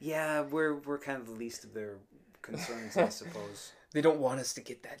 right? Yeah, we're kind of the least of their concerns, I suppose. They don't want us to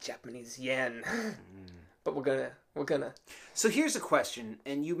get that Japanese yen, but we're gonna. So here's a question,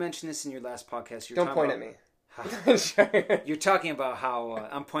 and you mentioned this in your last podcast. Don't point at me. You're talking about how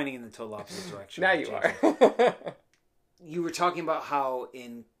I'm pointing in the total opposite direction. Now you are. You were talking about how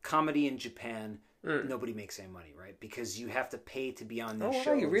in comedy in Japan, nobody makes any money, right? Because you have to pay to be on these shows.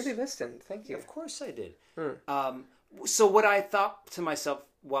 Oh, you really listened. Thank you. Of course I did. So what I thought to myself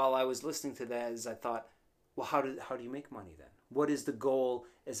while I was listening to that is I thought, well, how do you make money then? What is the goal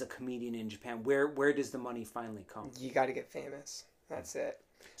as a comedian in Japan? Where does the money finally come? You got to get famous. That's it.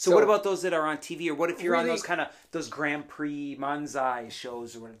 So what about those that are on TV, or what if you're on those Grand Prix Manzai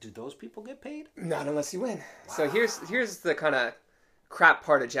shows, or do those people get paid? Not unless you win. Wow. So here's the kind of crap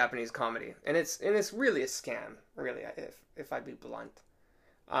part of Japanese comedy, and it's really a scam, really, if I be blunt.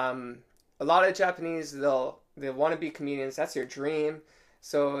 A lot of Japanese they want to be comedians. That's their dream.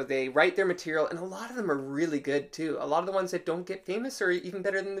 So they write their material, and a lot of them are really good too. A lot of the ones that don't get famous are even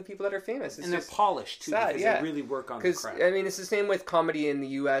better than the people that are famous. And they're polished too, because they really work on the craft. I mean, it's the same with comedy in the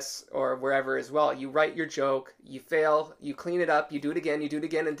U.S. or wherever as well. You write your joke, you fail, you clean it up, you do it again,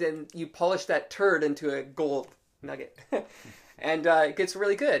 and then you polish that turd into a gold nugget. And it gets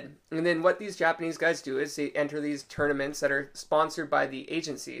really good. And then what these Japanese guys do is they enter these tournaments that are sponsored by the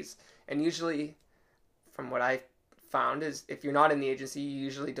agencies. And usually, from what I found, is if you're not in the agency, you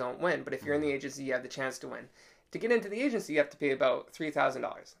usually don't win. But if you're in the agency, you have the chance to win. To get into the agency, you have to pay about $3,000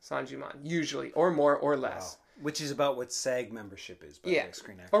 Sanjuman, usually, or more or less. Wow. Which is about what SAG membership is. By the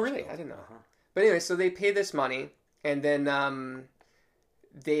Screen Actors Oh, really? I didn't know. But anyway, so they pay this money, and then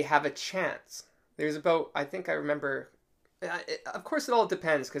they have a chance. There's about, I think I remember, of course it all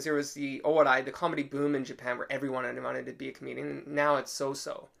depends, because there was the Owarai, the comedy boom in Japan, where everyone wanted to be a comedian. Now it's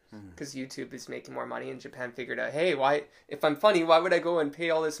so-so. Because YouTube is making more money, and Japan figured out, hey, if I'm funny, why would I go and pay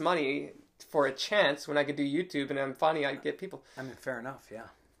all this money for a chance when I could do YouTube and I'm funny, I get people. I mean, fair enough, yeah.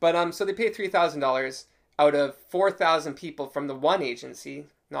 But so they pay $3,000 out of 4,000 people from the one agency,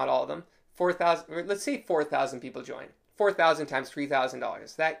 not all of them. 4,000. Let's say 4,000 people join. 4,000 times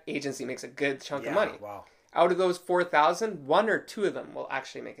 $3,000. That agency makes a good chunk of money. Wow. Out of those 4,000, 1 or 2 of them will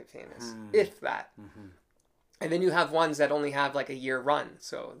actually make it famous, if that. Mm-hmm. And then you have ones that only have like a year run,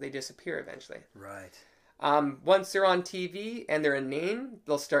 so they disappear eventually. Right. Once they're on TV and they're a name,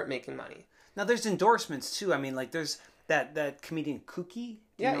 they'll start making money. Now there's endorsements too. I mean, like there's that comedian Cookie.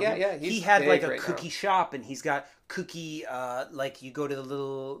 Yeah. He had like a cookie shop, and he's got cookie. Like you go to the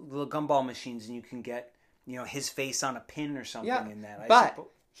little gumball machines, and you can get his face on a pin or something in that. But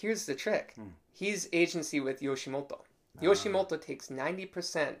here's the trick. He's agency with Yoshimoto. Yoshimoto takes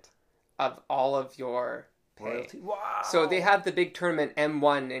 90% of all of your pay. Wow. So they have the big tournament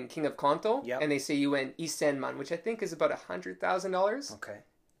M1 in King of Kanto, and they say you win Isenman, which I think is about $100,000. Okay.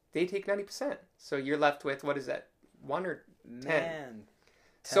 They take 90%. So you're left with, what is that, 1 or 10? Man.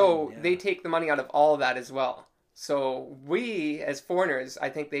 So they take the money out of all of that as well. So we, as foreigners, I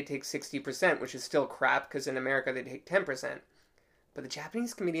think they take 60%, which is still crap, because in America they take 10%. But the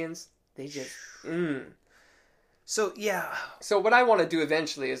Japanese comedians, they just... So, yeah. So what I want to do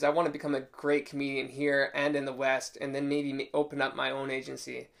eventually is I want to become a great comedian here and in the West, and then maybe open up my own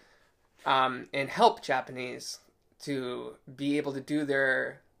agency and help Japanese to be able to do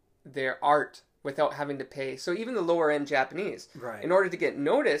their art without having to pay. So even the lower end Japanese, right, in order to get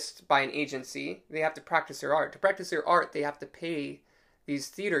noticed by an agency, they have to practice their art. To practice their art, they have to pay these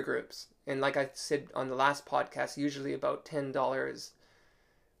theater groups. And like I said on the last podcast, usually about $10.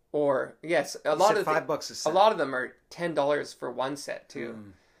 Or yes, a lot of $5 a set. A lot of them are $10 for one set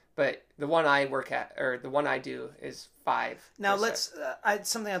too. But the one I work at, or the one I do, is 5. Now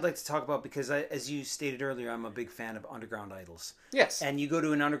something I'd like to talk about, because as you stated earlier, I'm a big fan of Underground Idols. Yes. And you go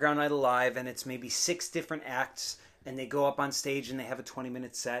to an Underground Idol live, and it's maybe 6 different acts, and they go up on stage and they have a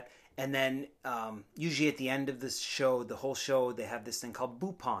 20-minute set. And then usually at the end of this show, the whole show, they have this thing called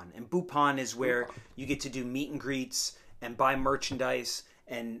Bupan. And Bupan is where you get to do meet and greets and buy merchandise.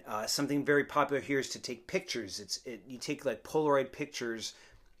 And something very popular here is to take pictures. You take like Polaroid pictures.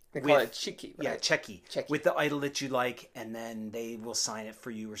 They call it Cheki, right? Yeah, Cheki. With the idol that you like, and then they will sign it for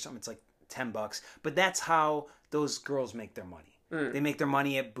you or something. It's like $10. But that's how those girls make their money. They make their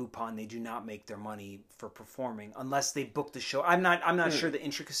money at Bupan. They do not make their money for performing unless they book the show. I'm not sure the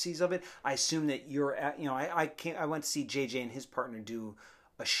intricacies of it. I assume that you're at, I went to see JJ and his partner do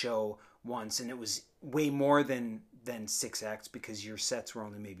a show once, and it was way more than 6 acts, because your sets were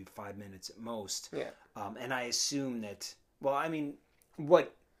only maybe 5 minutes at most. Yeah. And I assume that,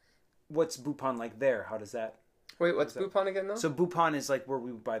 what's Bupan like there? How does that? Wait, what's Bupan again though? So Bupan is like where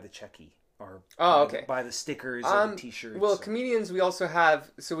we would buy the Cheki. Or buy the stickers or the t-shirts. Well, comedians, we also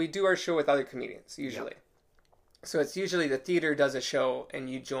have... So we do our show with other comedians, usually. Yeah. So it's usually the theater does a show, and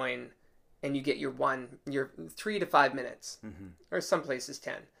you join, and you get your 3 to 5 minutes. Mm-hmm. Or some places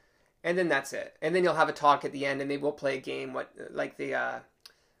 10. And then that's it. And then you'll have a talk at the end, and they will play a game, like an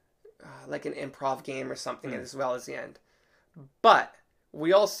improv game or something, as well as the end. But...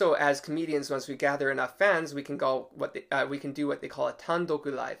 we also, as comedians, once we gather enough fans, we can we can do what they call a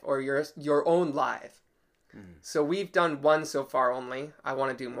tandoku live, or your own live. So we've done one so far only. I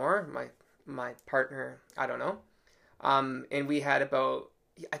want to do more. My partner, I don't know. And we had about,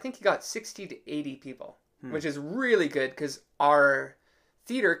 I think he got 60 to 80 people, which is really good because our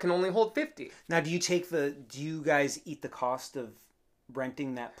theater can only hold 50. Now, do you guys eat the cost of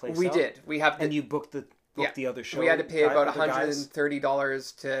renting that place We out? did. And you booked the other show? We had to pay about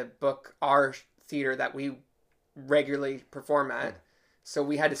 $130 to book our theater that we regularly perform at. So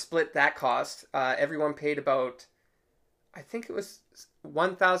we had to split that cost. Everyone paid about, I think it was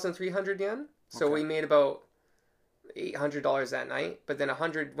 1,300 yen. So we made about $800 that night. But then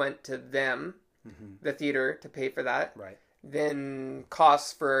 $100 went to them, the theater, to pay for that. Right. Then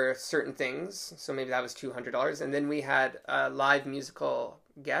costs for certain things. So maybe that was $200. And then we had a live musical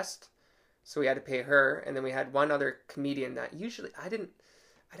guest. So we had to pay her, and then we had one other comedian that usually I didn't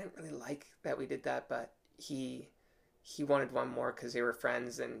really like that we did that, but he wanted one more because they were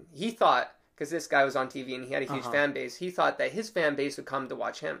friends, and he thought, because this guy was on TV and he had a huge fan base, he thought that his fan base would come to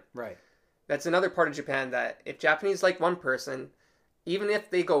watch him. Right. That's another part of Japan that if Japanese like one person, even if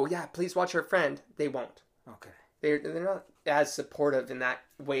they go, yeah, please watch our friend, they won't. Okay. They're not as supportive in that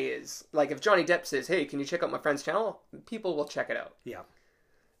way as, like if Johnny Depp says, hey, can you check out my friend's channel? People will check it out. Yeah.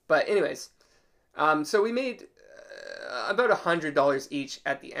 But anyways, so we made about $100 each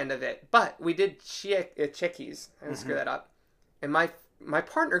at the end of it. But we did Chekis. I didn't screw that up. And my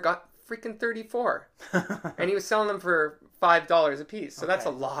partner got freaking 34. And he was selling them for $5 a piece. So that's a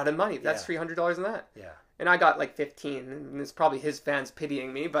lot of money. That's $300 in that. Yeah. And I got like 15. And it's probably his fans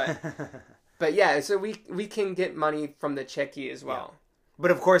pitying me. But but yeah, so we can get money from the Cheki as well. Yeah.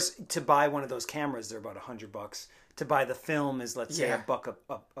 But of course, to buy one of those cameras, they're about $100. To buy the film is, let's say, $1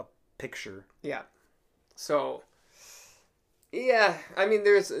 a picture. Yeah. So, yeah, I mean,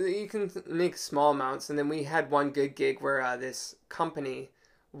 you can make small amounts, and then we had one good gig where this company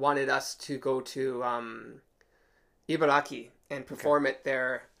wanted us to go to Ibaraki and perform at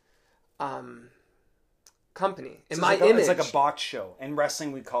their company. In my image, it's like a bot show. In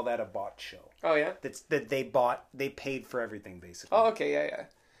wrestling, we call that a bot show. Oh yeah, they paid for everything basically. Oh okay, yeah.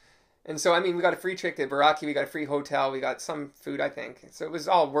 And so, I mean, we got a free trip to Ibaraki, we got a free hotel, we got some food, I think. So it was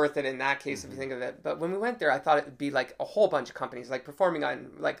all worth it in that case, if you think of it. But when we went there, I thought it would be like a whole bunch of companies, like performing on,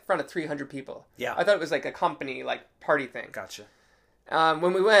 like, in front of 300 people. Yeah. I thought it was like a company, like, party thing. Gotcha.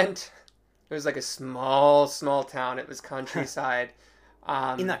 When we went, it was like a small town. It was countryside.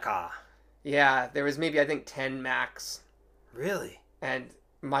 Inaka. Yeah, there was maybe, I think, 10 max. Really? And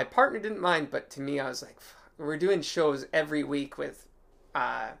my partner didn't mind, but to me, I was like, we're doing shows every week with...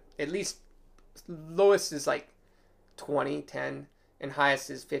 at least lowest is like 20, 10, and highest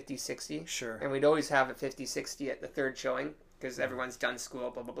is 50, 60. Sure. And we'd always have a 50, 60 at the third showing because everyone's done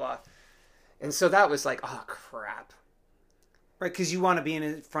school, blah, blah, blah. And so that was like, oh, crap. Right, because you want to be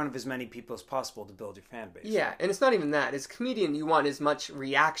in front of as many people as possible to build your fan base. Yeah, and it's not even that. As a comedian, you want as much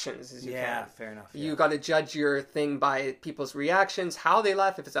reactions as you can. Yeah, fair enough. You got to judge your thing by people's reactions, how they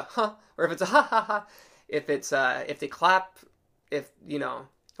laugh, if it's a huh, or if it's a ha ha ha, if it's if they clap, if, you know...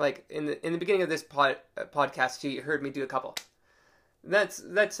 Like in the beginning of this podcast, you heard me do a couple. That's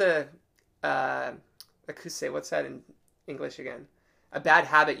a kusei. What's that in English again? a bad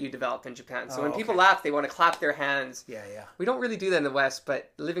habit you develop in Japan. So when people laugh, they want to clap their hands. Yeah. We don't really do that in the West,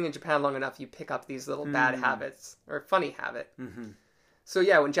 but living in Japan long enough, you pick up these little bad habits or funny habit. Mm-hmm. So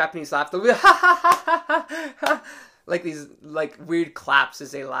yeah, when Japanese laugh, they'll be ha ha ha ha ha, like these like weird claps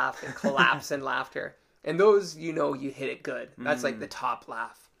as they laugh and collapse in laughter. And those, you hit it good. That's like the top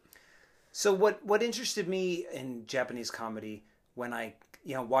laugh. So what interested me in Japanese comedy when I,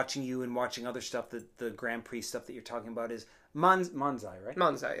 watching you and watching other stuff, the Grand Prix stuff that you're talking about is Manzai, right?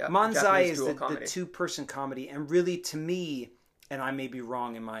 Manzai, yeah. Manzai is the two-person comedy. And really, to me, and I may be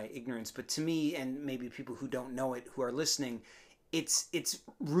wrong in my ignorance, but to me, and maybe people who don't know it, who are listening, it's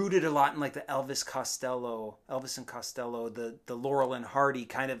rooted a lot in like the Elvis and Costello, the Laurel and Hardy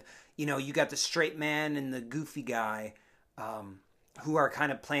kind of, you got the straight man and the goofy guy, who are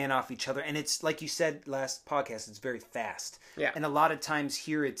kind of playing off each other. And it's like you said last podcast, it's very fast. Yeah. And a lot of times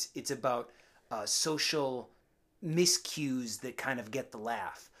here it's about social miscues that kind of get the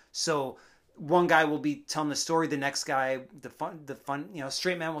laugh. So one guy will be telling the story, the next guy, the fun,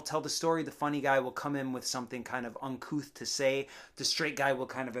 straight man will tell the story, the funny guy will come in with something kind of uncouth to say, the straight guy will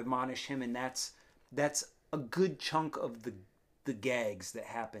kind of admonish him, and that's a good chunk of the gags that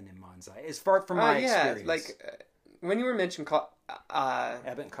happen in Manzai, as far from my experience. Like when you were mentioning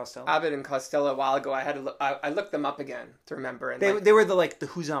Abbott and Costello a while ago, I looked them up again to remember, and they were the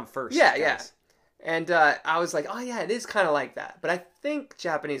Who's On First guys. Yeah. And I was like, oh yeah, it is kind of like that. But I think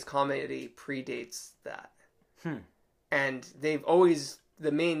Japanese comedy predates that. And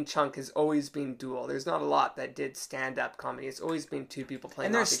the main chunk has always been dual. There's not a lot that did stand-up comedy. It's always been two people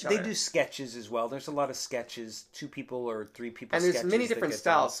playing off each other. They do sketches as well. There's a lot of sketches, 2 people or 3 people and sketches. And there's many different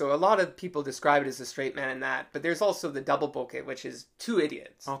styles. So a lot of people describe it as a straight man in that. But there's also the double bokeh, which is 2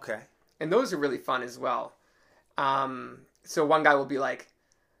 idiots. Okay. And those are really fun as well. So one guy will be like,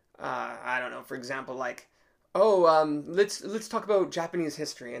 I don't know, for example, like, let's talk about Japanese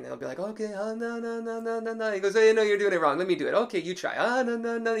history, and they'll be like, okay, no. He goes, hey, no, you're doing it wrong. Let me do it. Okay, you try.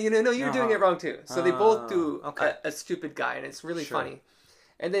 No, you're doing it wrong too. So they both do a stupid guy, and it's really funny.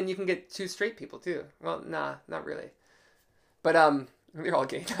 And then you can get 2 straight people too. Well, nah, not really. But they're all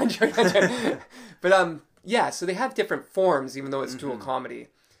gay. But yeah, so they have different forms, even though it's dual comedy.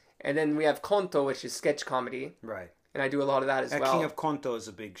 And then we have konto, which is sketch comedy. Right. And I do a lot of that as well. King of Konto is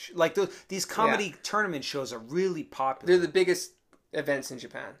a big like these comedy tournament shows are really popular. They're the biggest events in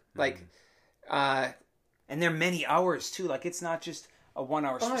Japan. Like, and they're many hours too. Like it's not just a 1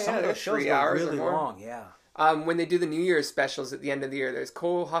 hour. Some of those shows are really long. Yeah. When they do the New Year's specials at the end of the year, there's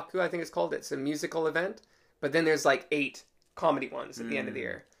Kohaku, I think it's called. It's a musical event, but then there's like 8 comedy ones at the end of the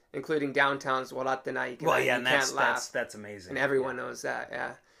year, including Downtown's Waratte that's amazing. And everyone knows that.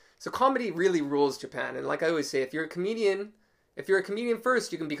 Yeah. So comedy really rules Japan. And like I always say, if you're a comedian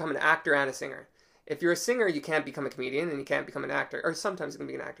first, you can become an actor and a singer. If you're a singer, you can't become a comedian and you can't become an actor. Or sometimes you can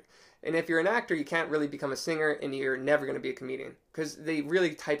be an actor. And if you're an actor, you can't really become a singer and you're never going to be a comedian. Because they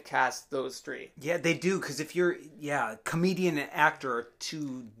really typecast those 3. Yeah, they do. Because if you're, comedian and actor are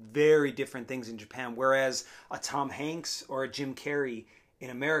 2 very different things in Japan. Whereas a Tom Hanks or a Jim Carrey in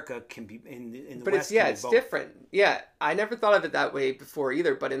America can be in the but West. It's different. Yeah, I never thought of it that way before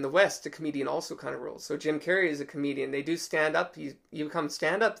either. But in the West, a comedian also kind of rules. So Jim Carrey is a comedian. They do stand up. You become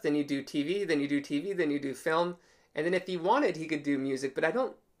stand up, then you do TV, then you do TV, then you do film, and then if he wanted, he could do music. But I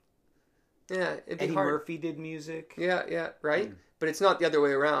don't. Yeah, it'd be Eddie hard. Murphy did music. Yeah, right. But it's not the other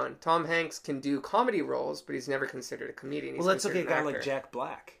way around. Tom Hanks can do comedy roles, but he's never considered a comedian. He's let's look at a guy like Jack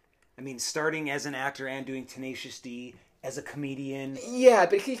Black. I mean, starting as an actor and doing Tenacious D. As a comedian. Yeah,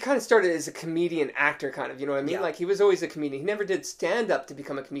 but he kind of started as a comedian actor, kind of, you know what I mean? Yeah. Like, he was always a comedian. He never did stand-up to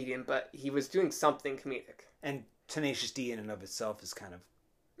become a comedian, but he was doing something comedic. And Tenacious D in and of itself is kind of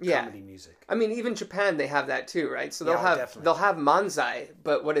comedy music. I mean, even Japan, they have that too, right? So they'll have manzai,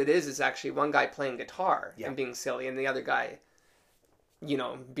 but what it is actually one guy playing guitar and being silly, and the other guy,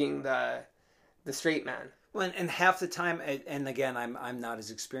 being the straight man. Well, and half the time, and again, I'm not as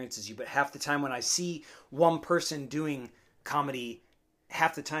experienced as you, but half the time when I see one person doing comedy,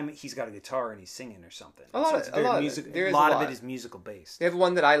 half the time he's got a guitar and he's singing or something. A lot of it is musical based. They have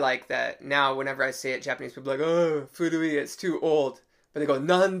one that I like that now whenever I say it, Japanese people are like, oh, furui, it's too old. But they go,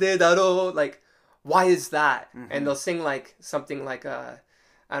 nande daro, like, why is that? Mm-hmm. And they'll sing like something like, I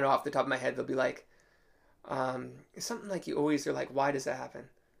don't know, off the top of my head, they'll be like, something like you always are like, why does that happen?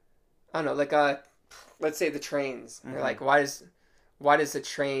 I don't know, like, let's say the trains. Mm-hmm. They're like, why does the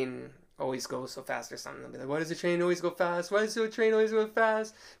train always go so fast or something? They'll be like, why does the train always go fast? Why does the train always go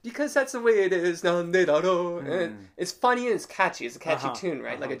fast? Because that's the way it is. And it's funny and it's catchy. It's a catchy tune,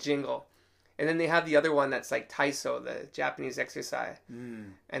 right? Like a jingle. And then they have the other one that's like Taiso, the Japanese exercise.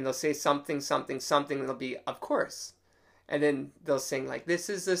 And they'll say something, and they'll be, of course. and then they'll sing like, "This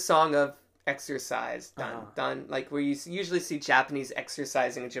is the song of exercise." Dun dun. Like where you usually see Japanese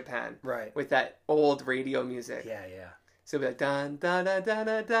exercising in Japan, Right. with that old radio music. Yeah, yeah. So it'll be like dun dun dun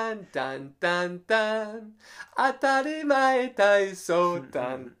dun dun dun dun dun, atarimae taiso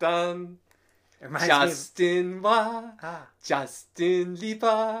dun dun. Justin wa Justin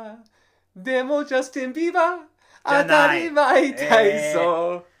Lieber, demo Justin Bieber, atarimae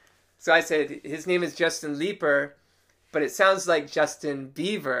taiso. So I said his name is Justin Leaper, but it sounds like Justin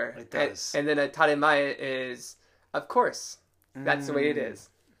Bieber. It does. And then atarimae is, of course. That's the way it is.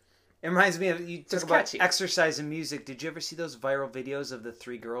 It reminds me of, you talk Just about catchy. exercise and music. Did you ever see those viral videos of the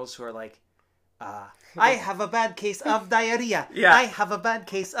three girls who are like, I have a bad case of diarrhea. Yeah. I have a bad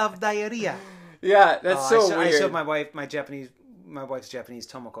case of diarrhea. Yeah, that's so weird. I showed my wife, my wife's Japanese,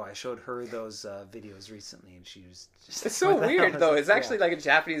 Tomoko. I showed her those videos recently, and she was just... It's so weird, though. It's actually yeah. like a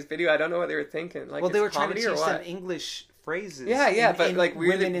Japanese video. I don't know what they were thinking. Like, Well, they were trying to comedy teach or them what? English phrases. Yeah, but like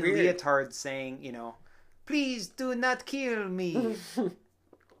really women in weird. leotards saying, please do not kill me.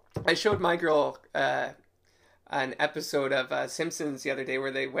 I showed my girl an episode of Simpsons the other day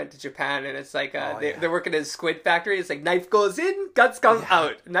where they went to Japan, and it's like they're working in a squid factory. It's like knife goes in, guts come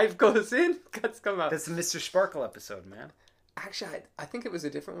out. Knife goes in, guts come out. That's the Mr. Sparkle episode, man. Actually, I think it was a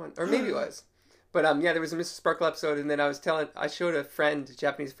different one, or maybe it was. But yeah, there was a Mr. Sparkle episode, and then I showed a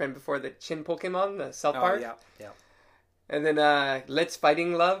Japanese friend before the Chin Pokemon, the South Park. Oh, yeah. And then Let's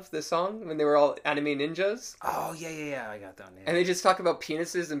Fighting Love, the song, when they were all anime ninjas. Oh, yeah, I got that one. Yeah. And they just talk about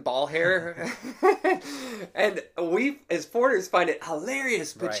penises and ball hair. And we, as foreigners, find it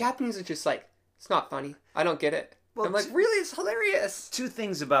hilarious. But Right. Japanese are just like, it's not funny. I don't get it. Well, I'm like, really? It's hilarious. Two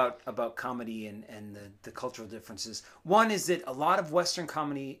things about comedy and the cultural differences. One is that a lot of Western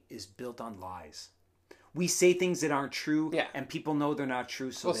comedy is built on lies. We say things that aren't true, and people know they're not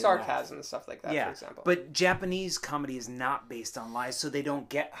true, so they sarcasm and stuff like that, laugh. for example. But Japanese comedy is not based on lies, so they don't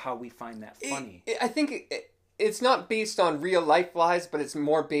get how we find that funny. I think it's not based on real life lies, but it's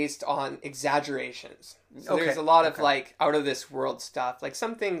more based on exaggerations. So there's a lot of like out of this world stuff. Like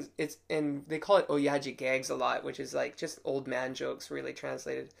some things, and they call it oyaji gags a lot, which is like just old man jokes really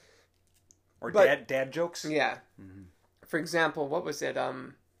translated. Or dad jokes? Yeah. Mm-hmm. For example, what was it?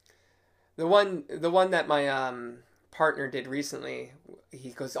 The one that my partner did recently,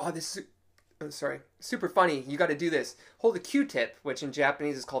 he goes, super funny. You got to do this. Hold a Q-tip, which in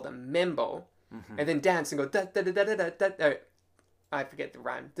Japanese is called a membo, and then dance and go da da da da da da da. I forget the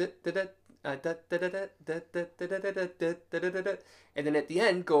rhyme. And then at the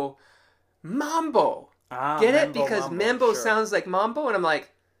end go mambo. Get it? Because mambo sounds like mambo, and I'm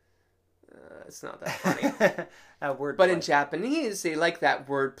like, it's not that funny. But in Japanese, they like that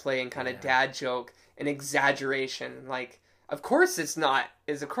wordplay and kind of dad joke and exaggeration. Like, of course it's not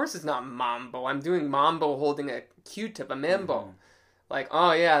mambo. I'm doing mambo holding a Q-tip, a membo. Like,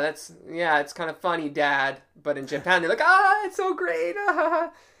 oh yeah, it's kind of funny, Dad. But in Japan, they're like, it's so great.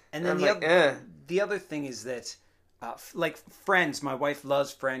 And then the other thing is that, like Friends, my wife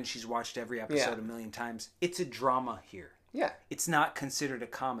loves Friends. She's watched every episode a million times. It's a drama here. Yeah. It's not considered a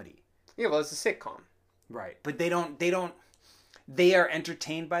comedy. Yeah, well, it's a sitcom. Right. But they are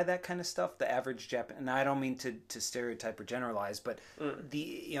entertained by that kind of stuff. The average Japan, and I don't mean to stereotype or generalize, but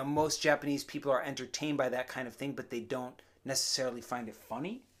most Japanese people are entertained by that kind of thing, but they don't necessarily find it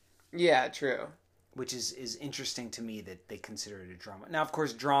funny. Yeah, true. Which is interesting to me that they consider it a drama. Now, of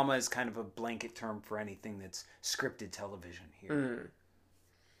course, drama is kind of a blanket term for anything that's scripted television here.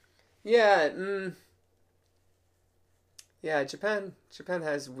 Yeah, Japan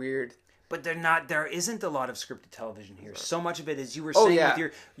has weird... But there isn't a lot of scripted television here. So much of it, as you were saying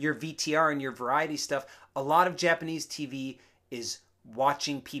with your VTR and your variety stuff, a lot of Japanese TV is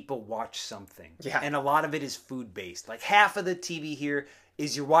watching people watch something. Yeah. And a lot of it is food-based. Like half of the TV here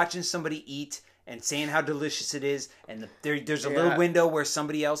is you're watching somebody eat and saying how delicious it is, and there's a little window where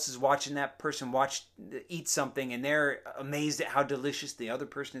somebody else is watching that person eat something, and they're amazed at how delicious the other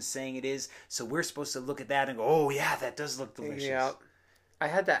person is saying it is. So we're supposed to look at that and go, oh yeah, that does look delicious. Yeah. I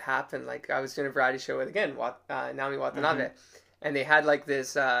had that happen. Like, I was doing a variety show with, again, Naomi Watanabe. And they had, like,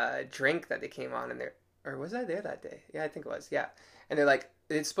 this drink that they came on. Or was I there that day? Yeah, I think it was. Yeah. And they're like,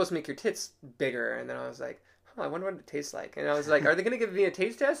 it's supposed to make your tits bigger. And then I was like, I wonder what it tastes like. And I was like, are they going to give me a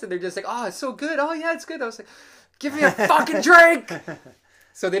taste test? And they're just like, oh, it's so good. Oh, yeah, it's good. I was like, give me a fucking drink.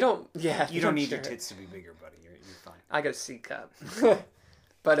 So they don't, You don't need your tits to be bigger, buddy. You're fine. I got a C cup.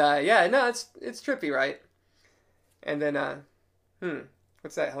 But, it's trippy, right? And then,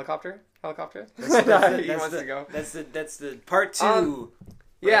 what's that? Helicopter? He wants to go. That's the part two.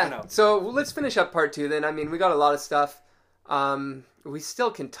 So let's finish up part two then. I mean, we got a lot of stuff. We still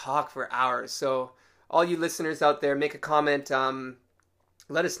can talk for hours. So all you listeners out there, make a comment.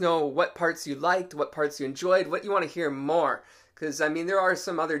 Let us know what parts you liked, what parts you enjoyed, what you want to hear more. Because, I mean, there are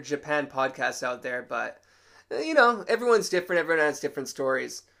some other Japan podcasts out there, but, you know, everyone's different. Everyone has different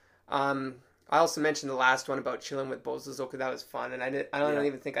stories. I also mentioned the last one about chilling with Bozozoku. That was fun. And I don't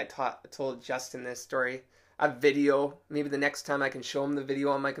even think I told Justin this story. A video. Maybe the next time I can show him the video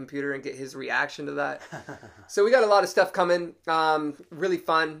on my computer and get his reaction to that. So we got a lot of stuff coming. Really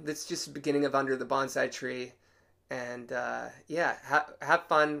fun. It's just the beginning of Under the Bonsai Tree. And yeah, have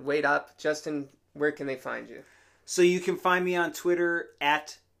fun. Wait up. Justin, where can they find you? So you can find me on Twitter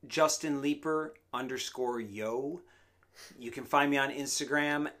at JustinLeeper_yo. You can find me on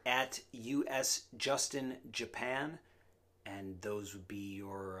Instagram at USJustinJapan. And those would be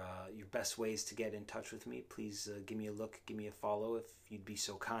your best ways to get in touch with me. Please give me a look, give me a follow if you'd be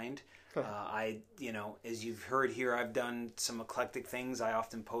so kind. As you've heard here, I've done some eclectic things. I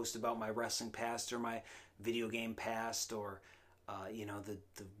often post about my wrestling past or my video game past or, the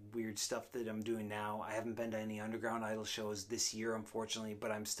weird stuff that I'm doing now. I haven't been to any Underground Idol shows this year, unfortunately, but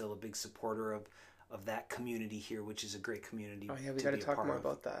I'm still a big supporter of that community here, which is a great community. Oh, yeah, we got to talk more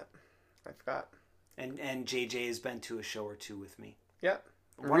about that. I forgot. And JJ has been to a show or two with me. Yeah.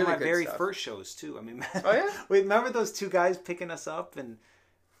 One of my very first shows, too. I mean, oh, yeah? Wait, remember those two guys picking us up?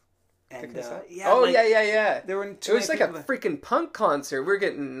 Yeah. Oh, yeah. There were it was like a freaking punk concert. We're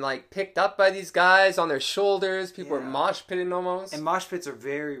getting, like, picked up by these guys on their shoulders. People were mosh pitting almost. And mosh pits are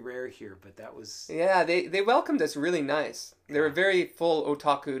very rare here, but that was... Yeah, they welcomed us really nice. They were very full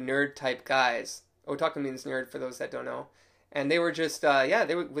otaku nerd type guys. Otaku means nerd for those that don't know. And they were just,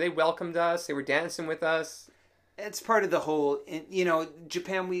 they welcomed us. They were dancing with us. It's part of the whole,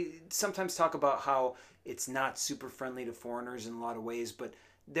 Japan, we sometimes talk about how it's not super friendly to foreigners in a lot of ways, but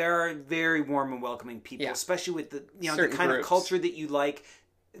there are very warm and welcoming people, especially with the, the kind of culture that you like,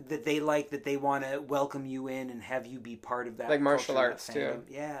 that they want to welcome you in and have you be part of that. Like martial arts, too.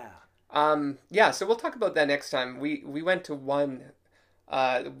 Yeah. So we'll talk about that next time. We went to one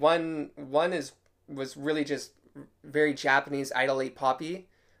was really just very Japanese, idol poppy.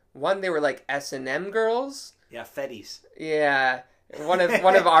 One, they were like S&M girls. Yeah, fetties. Yeah, one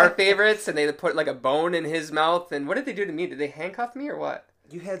of our favorites, and they put like a bone in his mouth. And what did they do to me? Did they handcuff me or what?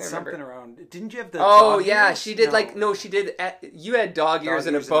 You had something around. Didn't you have the? Oh dog yeah, ears? she did. She did. You had dog ears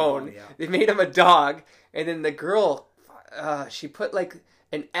and a bone. Yeah. They made him a dog, and then the girl, she put like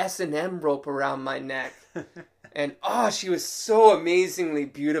an S&M rope around my neck, and she was so amazingly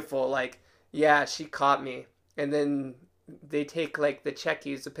beautiful. Like, yeah, she caught me. And then they take like the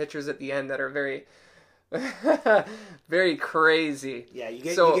checkies, the pictures at the end that are very, very crazy. Yeah, you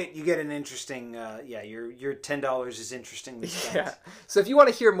get an interesting. Your $10 is interestingly spent. Yeah. So if you want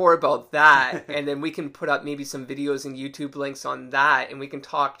to hear more about that, and then we can put up maybe some videos and YouTube links on that, and we can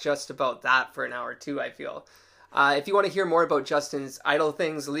talk just about that for an hour too. I feel. If you want to hear more about Justin's idol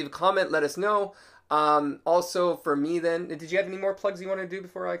things, leave a comment. Let us know. Also for me, then, did you have any more plugs you want to do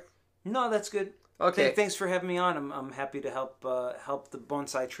before I? No, that's good. Okay. Thanks for having me on. I'm happy to help the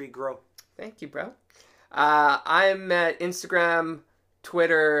bonsai tree grow. Thank you, bro. I'm at Instagram,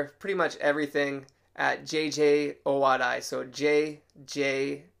 Twitter, pretty much everything at JJ Owari. So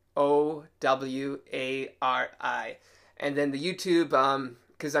JJOWARI. And then the YouTube,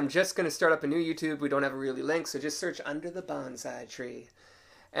 because I'm just going to start up a new YouTube. We don't have a really link, so just search Under the Bonsai Tree.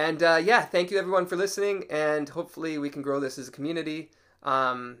 And thank you everyone for listening, and hopefully we can grow this as a community.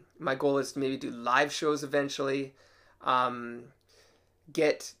 My goal is to maybe do live shows eventually.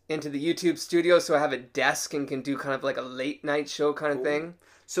 Get into the YouTube studio so I have a desk and can do kind of like a late night show kind of thing.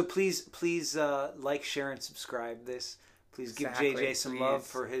 So please like, share, and subscribe this. Please give JJ some love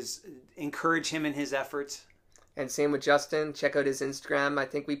for encourage him in his efforts. And same with Justin. Check out his Instagram. I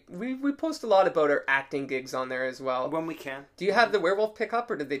think we post a lot about our acting gigs on there as well. When we can. Do you have the werewolf pickup,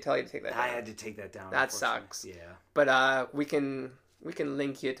 or did they tell you to take that down? I had to take that down. That sucks. Yeah. But we can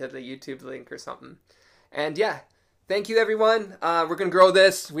link you to the YouTube link or something. And yeah, thank you everyone. We're going to grow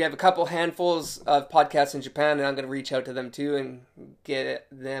this. We have a couple handfuls of podcasts in Japan, and I'm going to reach out to them too and get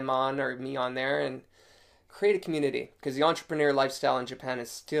them on or me on there and create a community, because the entrepreneur lifestyle in Japan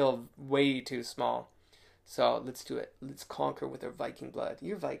is still way too small. So let's do it. Let's conquer with our Viking blood.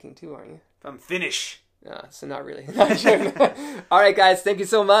 You're Viking too, aren't you? I'm Finnish. So not really. All right, guys. Thank you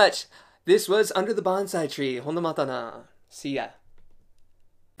so much. This was Under the Bonsai Tree. Honda mata na. See ya.